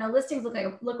 You can have no listings,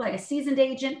 look like a seasoned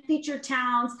agent, featured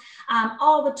towns,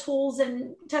 all the tools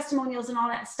and testimonials and all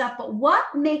that stuff. But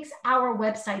what makes our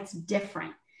websites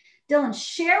different? Dylan,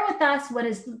 share with us what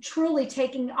is truly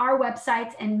taking our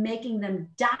websites and making them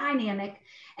dynamic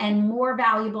and more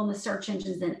valuable in the search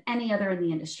engines than any other in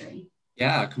the industry.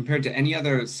 Yeah, compared to any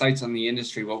other sites on the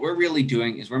industry, what we're really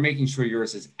doing is we're making sure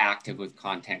yours is active with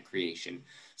content creation.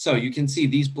 So you can see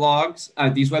these blogs,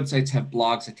 these websites have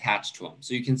blogs attached to them.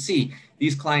 So you can see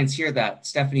these clients here that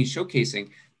Stephanie's showcasing,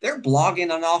 they're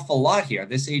blogging an awful lot here.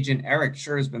 This agent, Eric,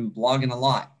 sure has been blogging a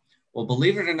lot. Well,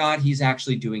 believe it or not, he's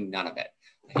actually doing none of it.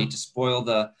 I hate to spoil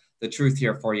the truth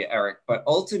here for you, Eric, but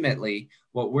ultimately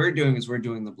what we're doing is we're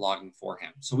doing the blogging for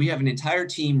him. So we have an entire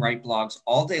team write blogs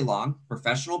all day long,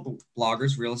 professional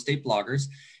bloggers, real estate bloggers,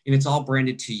 and it's all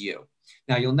branded to you.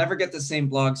 Now, you'll never get the same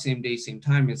blog, same day, same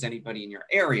time as anybody in your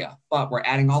area, but we're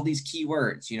adding all these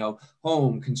keywords, you know,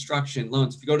 home, construction,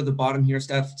 loans. If you go to the bottom here,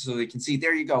 Steph, so they can see,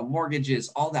 there you go, mortgages,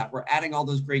 all that. We're adding all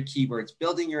those great keywords,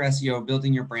 building your SEO,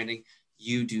 building your branding.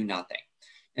 You do nothing.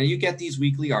 Now you get these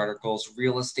weekly articles,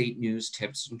 real estate news,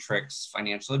 tips and tricks,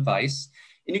 financial advice,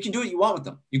 and you can do what you want with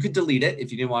them. You could delete it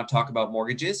if you didn't want to talk about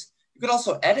mortgages. You could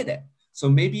also edit it. So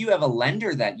maybe you have a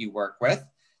lender that you work with.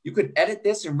 You could edit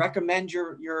this and recommend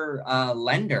your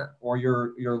lender or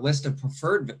your list of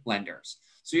preferred lenders.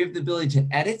 So you have the ability to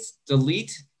edit,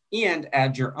 delete, and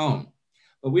add your own.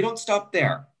 But we don't stop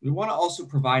there. We want to also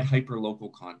provide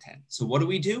hyperlocal content. So what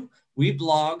do? We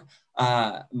blog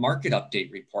market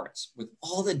update reports with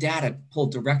all the data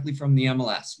pulled directly from the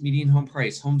MLS, median home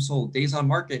price, home sold, days on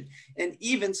market, and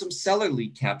even some seller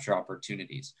lead capture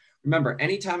opportunities. Remember,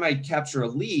 anytime I capture a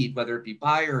lead, whether it be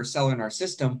buyer or seller in our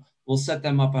system, we'll set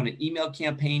them up on an email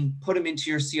campaign, put them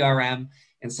into your CRM,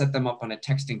 and set them up on a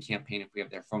texting campaign if we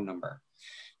have their phone number.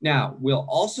 Now, we'll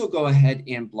also go ahead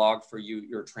and blog for you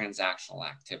your transactional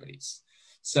activities.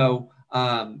 So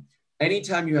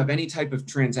anytime you have any type of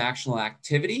transactional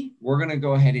activity, we're going to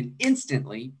go ahead and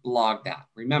instantly blog that.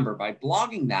 Remember, by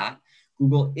blogging that,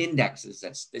 Google indexes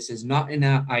this. This is not in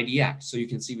an IDX. So you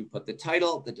can see we put the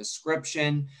title, the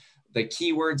description, the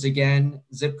keywords again,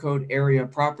 zip code, area,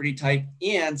 property type,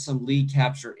 and some lead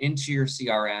capture into your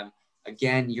CRM.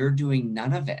 Again, you're doing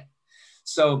none of it.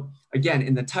 So again,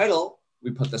 in the title, we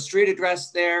put the street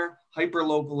address there,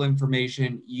 hyperlocal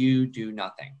information, you do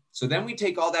nothing. So then we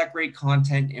take all that great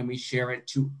content and we share it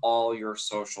to all your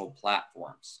social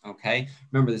platforms, okay?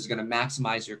 Remember, this is gonna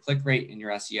maximize your click rate and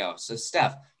your SEO. So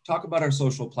Steph, talk about our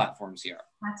social platforms here.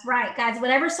 That's right, guys.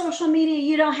 Whatever social media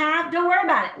you don't have, don't worry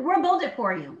about it. We'll build it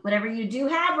for you. Whatever you do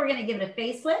have, we're gonna give it a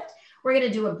facelift. We're going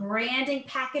to do a branding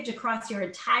package across your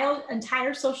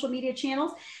entire social media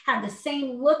channels, have the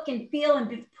same look and feel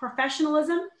and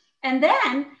professionalism. And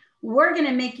then we're going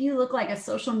to make you look like a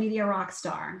social media rock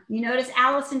star. You notice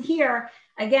Allison here,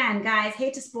 again, guys,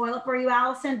 hate to spoil it for you,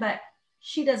 Allison, but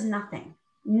she does nothing.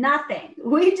 Nothing.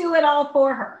 We do it all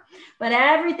for her, but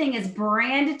everything is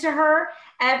branded to her.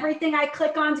 Everything I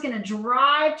click on is going to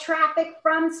drive traffic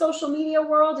from social media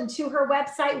world into her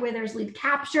website where there's lead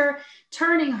capture,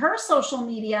 turning her social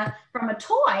media from a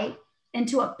toy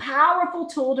into a powerful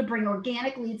tool to bring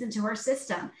organic leads into her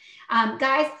system.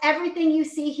 Guys, everything you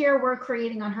see here, we're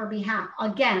creating on her behalf.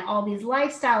 Again, all these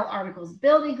lifestyle articles,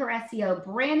 building her SEO,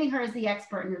 branding her as the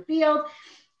expert in her field.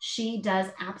 She does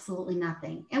absolutely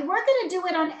nothing. And we're going to do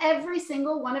it on every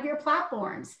single one of your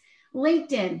platforms.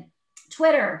 LinkedIn,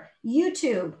 Twitter,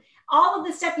 YouTube, all of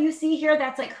the stuff you see here,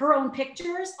 that's like her own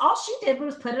pictures. All she did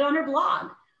was put it on her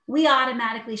blog. We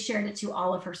automatically shared it to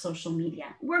all of her social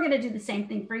media. We're going to do the same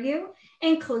thing for you,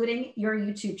 including your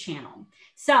YouTube channel.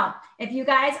 So if you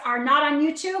guys are not on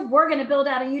YouTube, we're going to build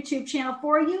out a YouTube channel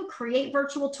for you, create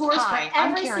virtual tours for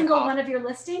every single one of your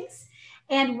listings.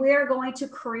 and we're going to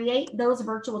create those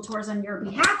virtual tours on your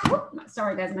behalf. Whoop,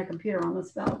 sorry guys, my computer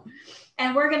almost fell.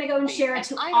 And we're going to go and share it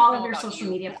to all of your social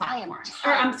media platforms.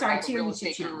 Or I'm sorry, to your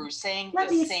YouTube channel. Let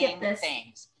me skip this.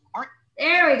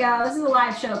 There we go. This is a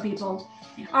live show, people.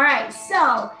 All right,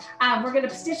 so we're going to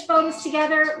stitch photos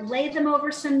together, lay them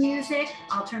over some music.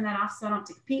 I'll turn that off so I don't have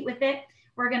to compete with it.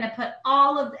 We're going to put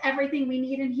all of everything we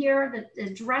need in here, the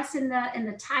address in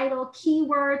the title,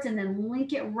 keywords, and then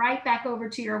link it right back over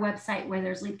to your website where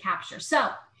there's lead capture. So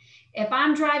if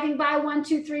I'm driving by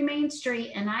 123 Main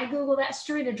Street and I Google that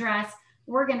street address,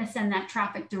 we're going to send that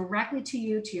traffic directly to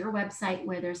you, to your website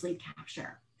where there's lead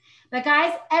capture. But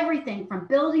guys, everything from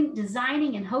building,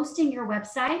 designing, and hosting your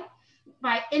website,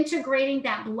 by integrating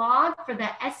that blog for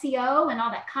that SEO and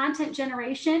all that content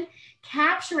generation,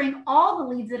 capturing all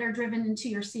the leads that are driven into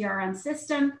your CRM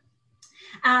system.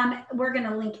 We're going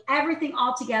to link everything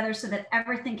all together so that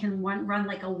everything can run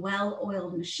like a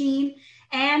well-oiled machine.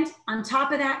 And on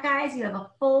top of that, guys, you have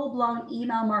a full-blown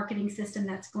email marketing system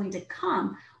that's going to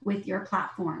come with your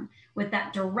platform. With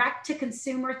that direct to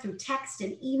consumer through text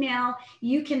and email,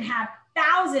 you can have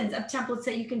thousands of templates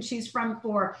that you can choose from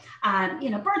for,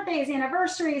 birthdays,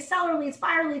 anniversaries, seller leads,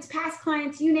 buyer leads, past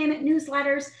clients, you name it,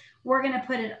 newsletters. We're going to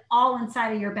put it all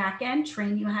inside of your back end,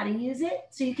 train you how to use it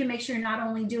so you can make sure you're not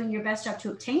only doing your best job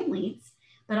to obtain leads,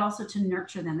 but also to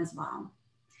nurture them as well.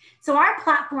 So our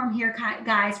platform here,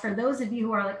 guys, for those of you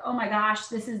who are like, oh my gosh,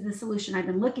 this is the solution I've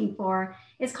been looking for,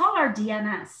 is called our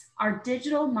DMS, our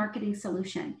digital marketing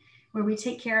solution, where we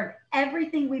take care of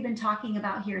everything we've been talking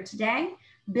about here today,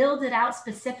 build it out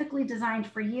specifically designed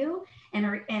for you,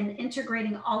 and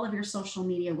integrating all of your social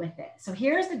media with it. So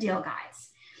here's the deal, guys.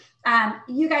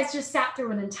 You guys just sat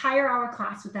through an entire hour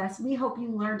class with us. We hope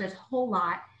you learned a whole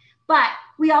lot, but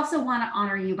we also want to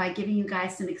honor you by giving you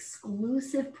guys some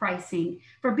exclusive pricing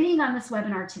for being on this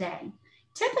webinar today.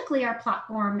 Typically, our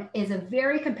platform is a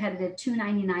very competitive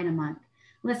 $2.99 a month.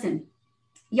 Listen,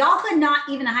 y'all could not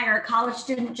even hire a college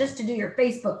student just to do your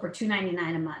Facebook for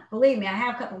 $2.99 a month. Believe me, I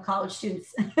have a couple of college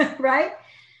students, right?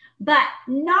 But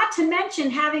not to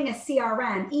mention having a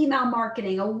CRM, email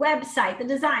marketing, a website, the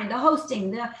design, the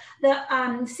hosting, the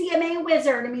CMA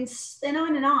wizard, and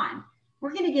on and on.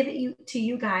 We're going to give it to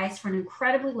you guys for an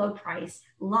incredibly low price,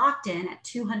 locked in at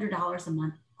 $200 a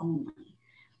month only.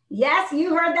 Yes,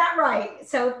 you heard that right.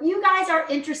 So if you guys are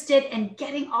interested in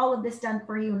getting all of this done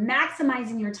for you,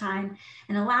 maximizing your time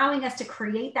and allowing us to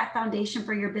create that foundation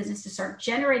for your business to start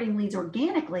generating leads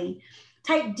organically,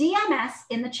 type DMS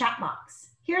in the chat box.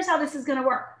 Here's how this is going to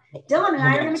work. Dylan and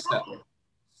I are going to help you.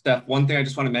 Steph, one thing I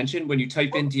just want to mention, when you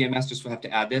type in DMS, just have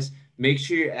to add this, make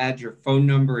sure you add your phone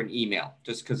number and email,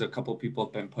 just because a couple of people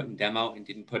have been putting demo and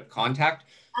didn't put contact.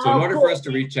 So in order for us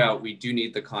to reach out, we do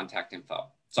need the contact info.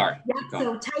 Sorry. Yeah,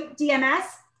 so type DMS,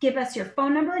 give us your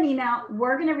phone number and email.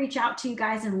 We're going to reach out to you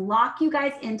guys and lock you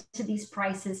guys into these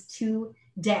prices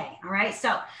today. All right.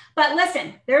 So, but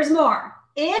listen, there's more.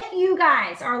 If you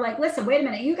guys are like, listen, wait a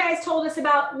minute, you guys told us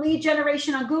about lead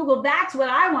generation on Google. That's what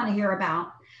I want to hear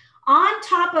about. On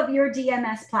top of your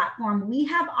DMS platform, we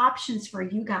have options for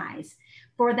you guys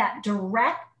for that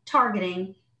direct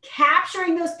targeting,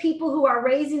 capturing those people who are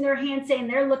raising their hand saying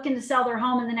they're looking to sell their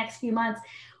home in the next few months.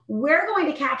 We're going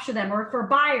to capture them. Or for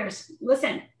buyers,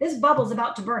 listen, this bubble's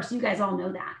about to burst. You guys all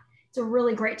know that. It's a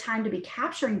really great time to be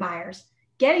capturing buyers,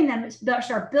 getting them to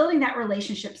start building that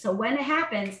relationship. So when it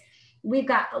happens, we've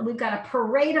got a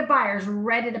parade of buyers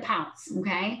ready to pounce.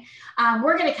 Okay.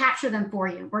 We're going to capture them for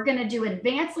you. We're going to do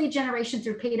advanced lead generation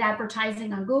through paid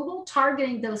advertising on Google,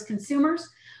 targeting those consumers.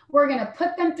 We're going to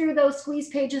put them through those squeeze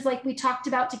pages like we talked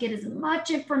about to get as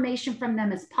much information from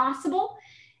them as possible.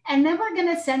 And then we're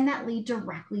going to send that lead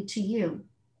directly to you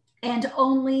and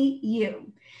only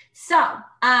you. So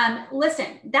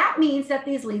listen, that means that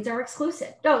these leads are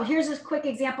exclusive. So here's a quick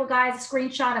example, guys, a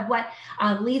screenshot of what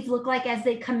leads look like as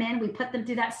they come in. We put them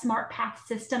through that smart path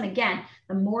system. Again,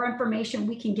 the more information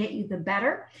we can get you, the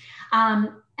better.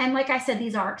 And like I said,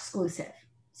 these are exclusive.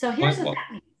 So here's what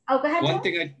that means. Oh, go ahead.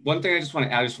 One thing I just want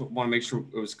to add, I just want to make sure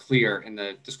it was clear in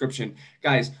the description.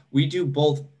 Guys, we do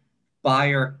both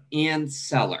buyer and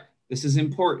seller. This is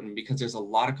important because there's a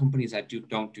lot of companies that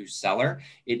don't do seller.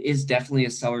 It is definitely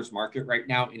a seller's market right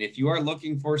now. And if you are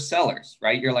looking for sellers,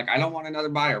 right, you're like, I don't want another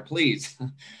buyer, please.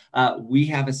 We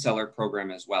have a seller program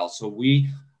as well. So we,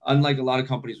 unlike a lot of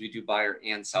companies, we do buyer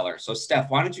and seller. So Steph,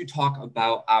 why don't you talk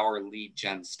about our lead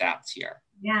gen stats here?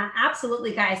 Yeah,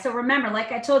 absolutely, guys. So remember,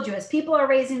 like I told you, as people are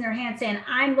raising their hand saying,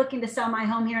 I'm looking to sell my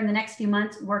home here in the next few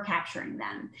months, we're capturing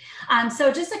them.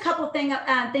 So just a couple of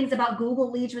things about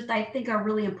Google leads, which I think are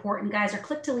really important, guys, are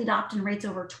click to lead opt-in rates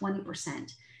over 20%.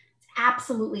 It's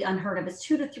absolutely unheard of. It's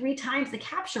 2 to 3 times the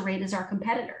capture rate as our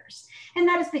competitors. And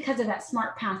that is because of that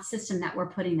smart path system that we're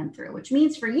putting them through, which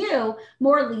means for you,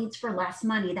 more leads for less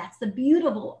money. That's the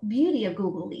beauty of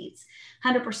Google Leads.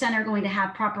 100% are going to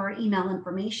have proper email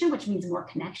information, which means more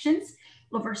connections.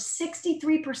 Over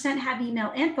 63% have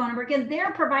email and phone number. Again,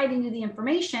 they're providing you the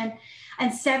information, and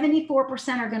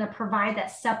 74% are going to provide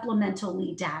that supplemental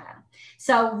lead data.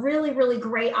 So really, really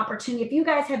great opportunity. If you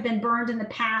guys have been burned in the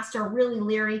past or really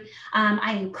leery,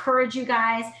 I encourage you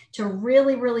guys to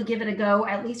really, really give it a go,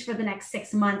 at least for the next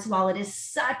 6 months. While it is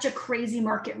such a crazy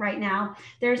market right now,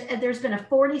 there's been a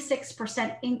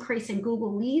 46% increase in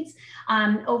Google Leads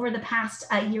over the past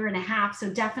year and a half. So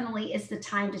definitely is the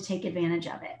time to take advantage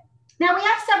of it. Now we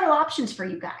have several options for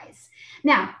you guys.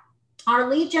 Now, our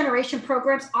lead generation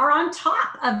programs are on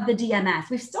top of the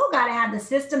DMS. We've still got to have the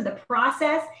system, the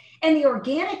process, and the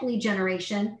organic lead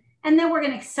generation. And then we're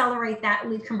going to accelerate that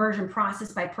lead conversion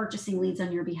process by purchasing leads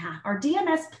on your behalf. Our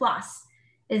DMS Plus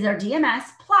is our DMS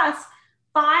plus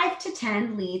 5 to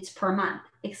 10 leads per month,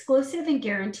 exclusive and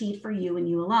guaranteed for you and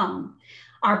you alone.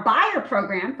 Our buyer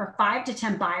program for 5 to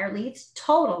 10 buyer leads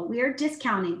total, we are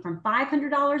discounting from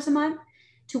 $500 a month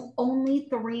to only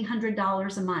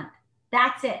 $300 a month.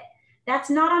 That's it. That's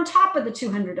not on top of the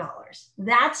 $200.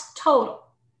 That's total.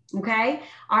 Okay.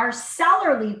 Our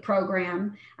seller lead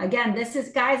program, again, this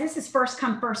is first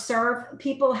come, first serve.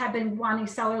 People have been wanting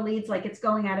seller leads like it's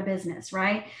going out of business,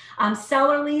 right?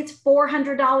 Seller leads,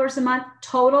 $400 a month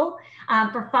total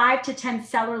for 5 to 10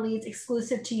 seller leads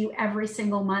exclusive to you every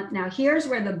single month. Now, here's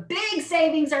where the big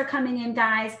savings are coming in,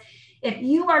 guys. If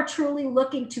you are truly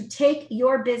looking to take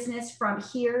your business from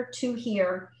here to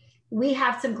here, we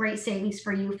have some great savings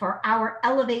for you for our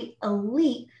Elevate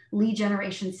Elite lead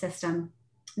generation system.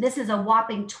 This is a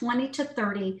whopping 20 to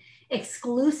 30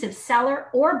 exclusive seller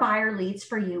or buyer leads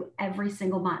for you every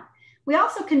single month. We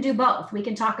also can do both. We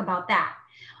can talk about that.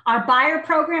 Our buyer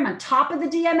program on top of the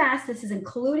DMS, this is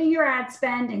including your ad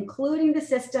spend, including the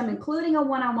system, including a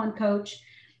one-on-one coach.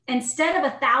 Instead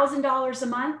of $1,000 a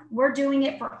month, we're doing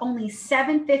it for only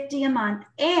 $750 a month.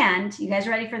 And you guys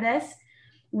ready for this?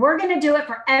 We're going to do it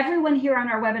for everyone here on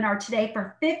our webinar today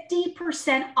for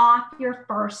 50% off your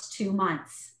first 2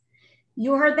 months.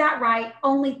 You heard that right.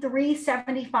 Only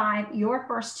 $375 your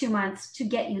first 2 months to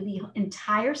get you the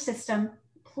entire system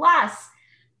plus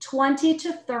 20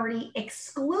 to 30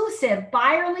 exclusive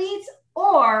buyer leads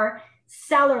or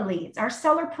seller leads. Our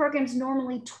seller program is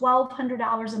normally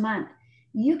 $1,200 a month.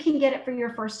 You can get it for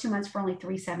your first 2 months for only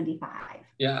 $375.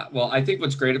 Yeah, well, I think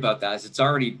what's great about that is it's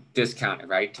already discounted,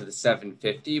 right, to the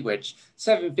 $750, which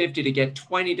 $750 to get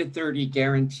 20 to 30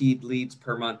 guaranteed leads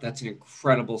per month. That's an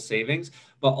incredible savings.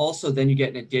 But also then you get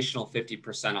an additional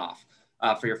 50% off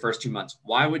for your first 2 months.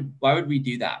 Why would we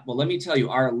do that? Well, let me tell you,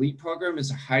 our elite program is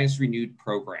the highest renewed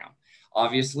program.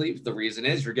 Obviously, the reason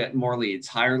is you're getting more leads,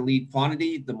 higher lead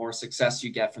quantity, the more success you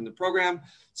get from the program.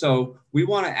 So we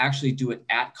want to actually do it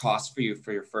at cost for you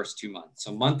for your first 2 months.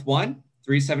 So month 1,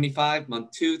 $375,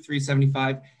 month 2,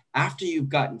 $375. After you've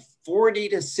gotten 40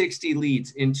 to 60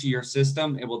 leads into your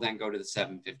system, it will then go to the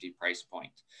 $750 price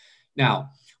point. Now,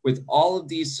 with all of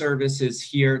these services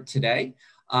here today,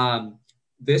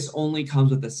 this only comes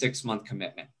with a 6-month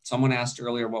commitment. Someone asked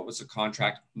earlier, what was the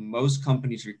contract? Most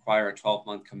companies require a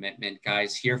 12-month commitment.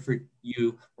 Guys, here for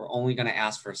you, we're only going to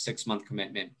ask for a 6-month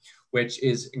commitment, which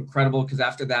is incredible because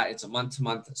after that, it's a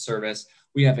month-to-month service.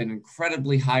 We have an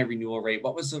incredibly high renewal rate.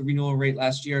 What was the renewal rate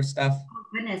last year, Steph? Oh,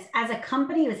 goodness. As a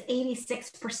company, it was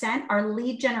 86%. Our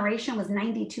lead generation was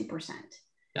 92%.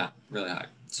 Yeah, really high.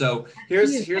 So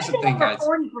here's the thing, guys.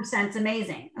 40% is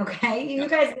amazing. Okay. You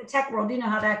guys in the tech world, you know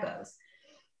how that goes.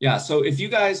 Yeah. So if you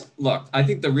guys look, I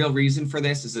think the real reason for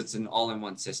this is it's an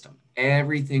all-in-one system.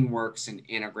 Everything works and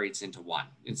integrates into one.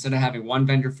 Instead of having one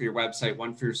vendor for your website,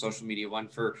 one for your social media, one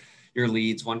for your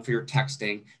leads, one for your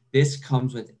texting, this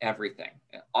comes with everything.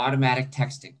 Automatic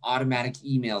texting, automatic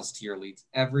emails to your leads,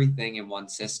 everything in one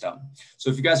system. So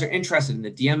if you guys are interested in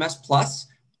the DMS Plus,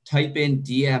 type in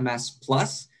DMS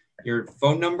Plus, your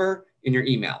phone number and your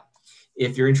email.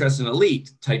 If you're interested in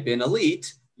Elite, type in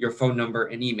Elite, your phone number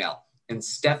and email. And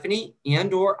Stephanie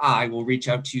and or I will reach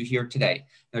out to you here today.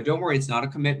 Now, don't worry, it's not a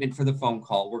commitment for the phone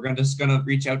call. We're just going to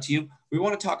reach out to you. We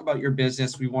want to talk about your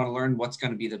business. We want to learn what's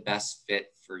going to be the best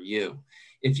fit for you.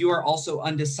 If you are also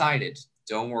undecided,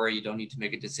 don't worry, you don't need to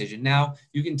make a decision now.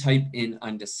 You can type in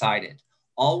undecided.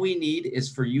 All we need is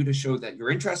for you to show that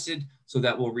you're interested so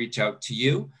that we'll reach out to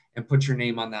you and put your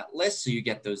name on that list so you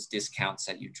get those discounts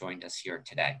that you joined us here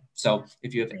today. So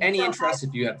if you have any interest,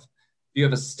 if you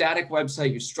have a static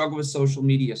website, you struggle with social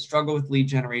media, struggle with lead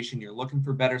generation, you're looking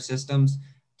for better systems,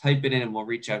 type it in and we'll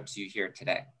reach out to you here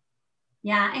today.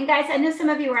 Yeah, and guys, I know some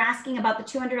of you were asking about the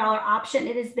 $200 option.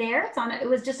 It is there. It's on. It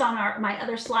was just on my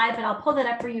other slide, but I'll pull that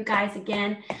up for you guys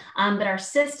again. But our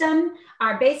system,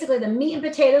 are basically the meat and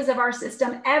potatoes of our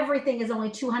system, everything is only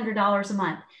 $200 a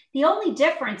month. The only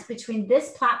difference between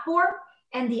this platform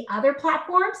and the other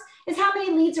platforms is how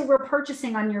many leads we're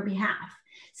purchasing on your behalf.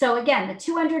 So again, the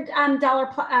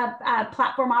 $200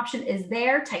 platform option is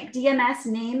there. Type DMS,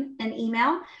 name and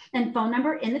email and phone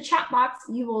number in the chat box.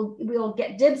 We will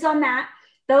get dibs on that.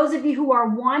 Those of you who are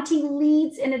wanting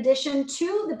leads in addition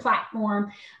to the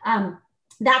platform,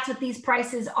 that's what these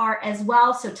prices are as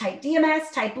well. So type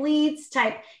DMS, type leads,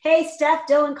 type, hey, Steph,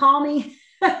 Dylan, call me.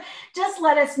 Just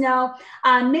let us know,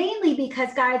 mainly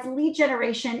because, guys, lead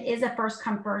generation is a first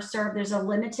come, first serve. There's a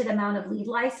limited amount of lead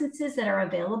licenses that are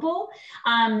available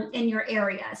in your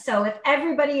area. So if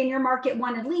everybody in your market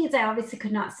wanted leads, I obviously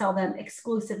could not sell them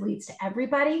exclusive leads to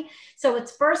everybody. So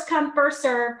it's first come, first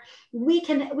serve. We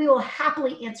will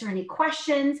happily answer any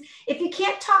questions. If you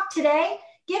can't talk today,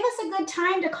 give us a good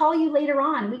time to call you later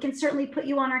on. We can certainly put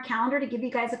you on our calendar to give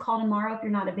you guys a call tomorrow if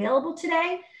you're not available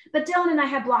today. But Dylan and I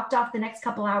have blocked off the next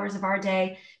couple hours of our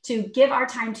day to give our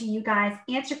time to you guys,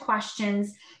 answer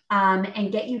questions, and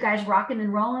get you guys rocking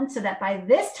and rolling so that by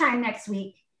this time next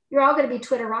week, you're all going to be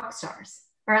Twitter rock stars,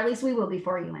 or at least we will be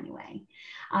for you anyway.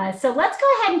 So let's go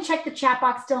ahead and check the chat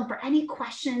box, Dylan, for any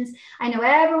questions. I know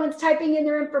everyone's typing in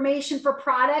their information for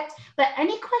product, but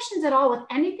any questions at all with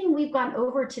anything we've gone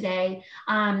over today?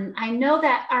 I know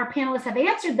that our panelists have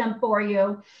answered them for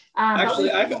you.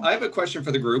 Actually, I have a question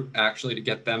for the group, actually, to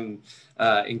get them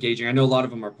engaging. I know a lot of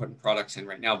them are putting products in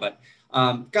right now, but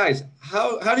guys,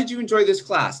 how did you enjoy this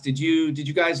class? Did you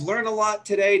guys learn a lot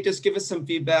today? Just give us some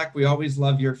feedback. We always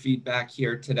love your feedback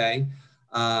here today.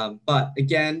 But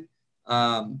again,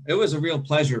 it was a real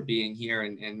pleasure being here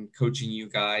and coaching you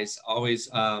guys. Always,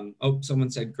 oh, someone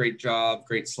said, great job,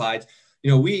 great slides.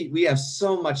 You know, we have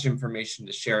so much information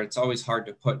to share. It's always hard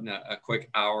to put in a quick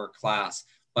hour class,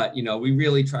 but, you know, we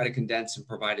really try to condense and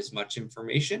provide as much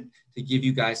information to give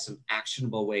you guys some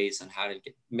actionable ways on how to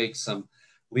make some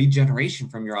lead generation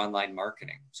from your online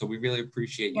marketing. So we really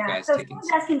appreciate you guys taking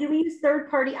this. Asking, do we use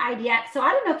third-party IDX? So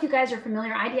I don't know if you guys are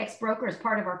familiar. IDX Broker is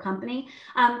part of our company.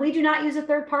 We do not use a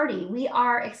third party. We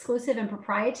are exclusive and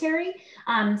proprietary.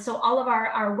 So all of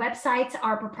our websites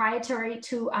are proprietary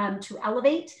to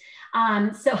Elevate.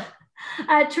 Trinesia,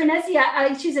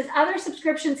 she says, other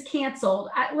subscriptions canceled.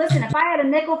 Listen, if I had a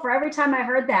nickel for every time I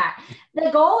heard that,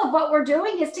 the goal of what we're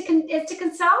doing is to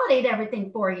consolidate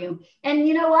everything for you. And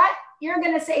you know what? You're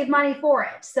going to save money for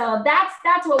it. So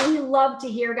that's what we love to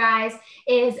hear, guys,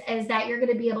 is that you're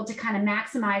going to be able to kind of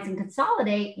maximize and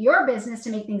consolidate your business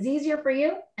to make things easier for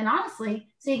you. And honestly,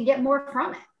 so you can get more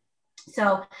from it.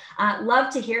 So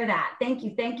love to hear that. Thank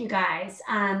you. Thank you, guys.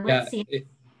 Let's see.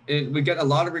 We get a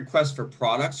lot of requests for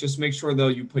products. Just make sure, though,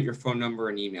 you put your phone number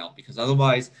and email, because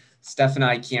otherwise Steph and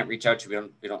I can't reach out to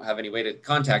you. We don't have any way to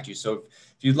contact you. So if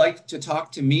you'd like to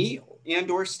talk to me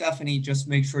and or Stephanie, just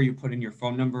make sure you put in your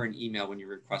phone number and email when you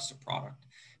request a product.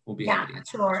 We'll be happy to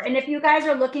answer. Sure. And if you guys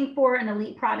are looking for an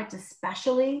elite product,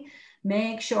 especially,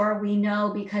 make sure we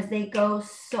know, because they go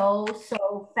so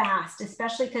fast,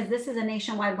 especially because this is a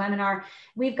nationwide webinar.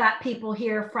 We've got people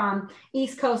here from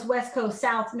East Coast, West Coast,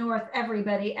 South, North,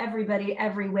 everybody,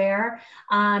 everywhere.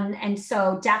 And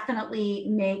so definitely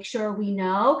make sure we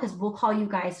know, because we'll call you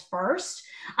guys first.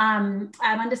 I'm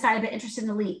undecided but interested in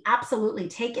the lead. Absolutely.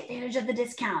 Take advantage of the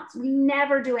discounts. We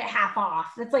never do it half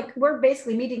off. It's like we're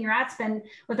basically meeting your ad spend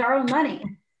with our own money.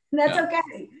 That's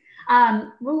okay.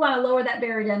 We want to lower that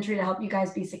barrier to entry to help you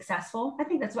guys be successful. I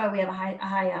think that's why we have a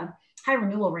high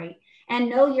renewal rate, and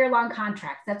no year-long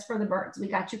contracts. That's for the birds. We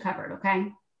got you covered. Okay.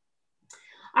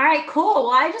 All right, cool.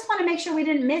 Well, I just want to make sure we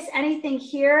didn't miss anything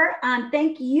here.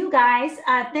 Thank you guys.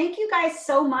 Thank you guys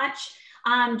so much.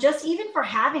 Just even for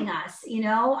having us, you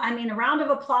know, I mean, a round of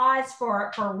applause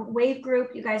for Wave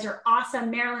Group. You guys are awesome.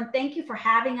 Marilyn, thank you for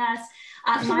having us.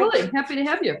 Absolutely. Happy to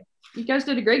have you. You guys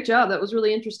did a great job. That was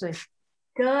really interesting.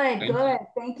 Good.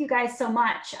 Thank you guys so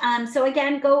much. So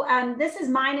again, this is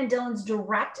mine and Dylan's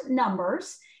direct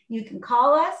numbers. You can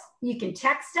call us, you can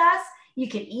text us, you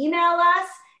can email us,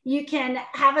 you can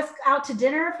have us out to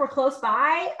dinner if we're close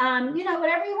by, you know,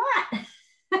 whatever you want.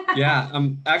 Yeah,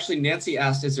 actually Nancy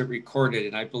asked, is it recorded?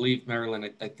 And I believe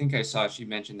Marilyn, I think I saw she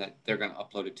mentioned that they're going to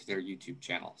upload it to their YouTube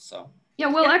channel. So yeah,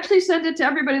 we'll actually send it to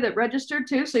everybody that registered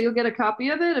too. So you'll get a copy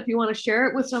of it if you want to share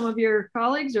it with some of your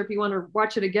colleagues, or if you want to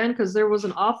watch it again, because there was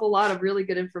an awful lot of really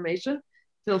good information.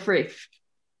 Feel free.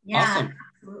 Yeah. Awesome.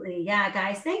 Absolutely. Yeah,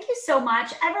 guys. Thank you so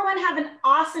much. Everyone have an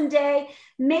awesome day.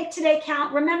 Make today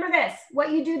count. Remember this,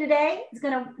 what you do today is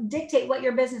going to dictate what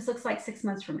your business looks like 6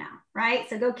 months from now, right?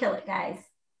 So go kill it, guys.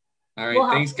 All right. We'll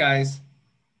help Thanks, you. guys.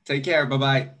 Take care.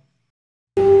 Bye-bye.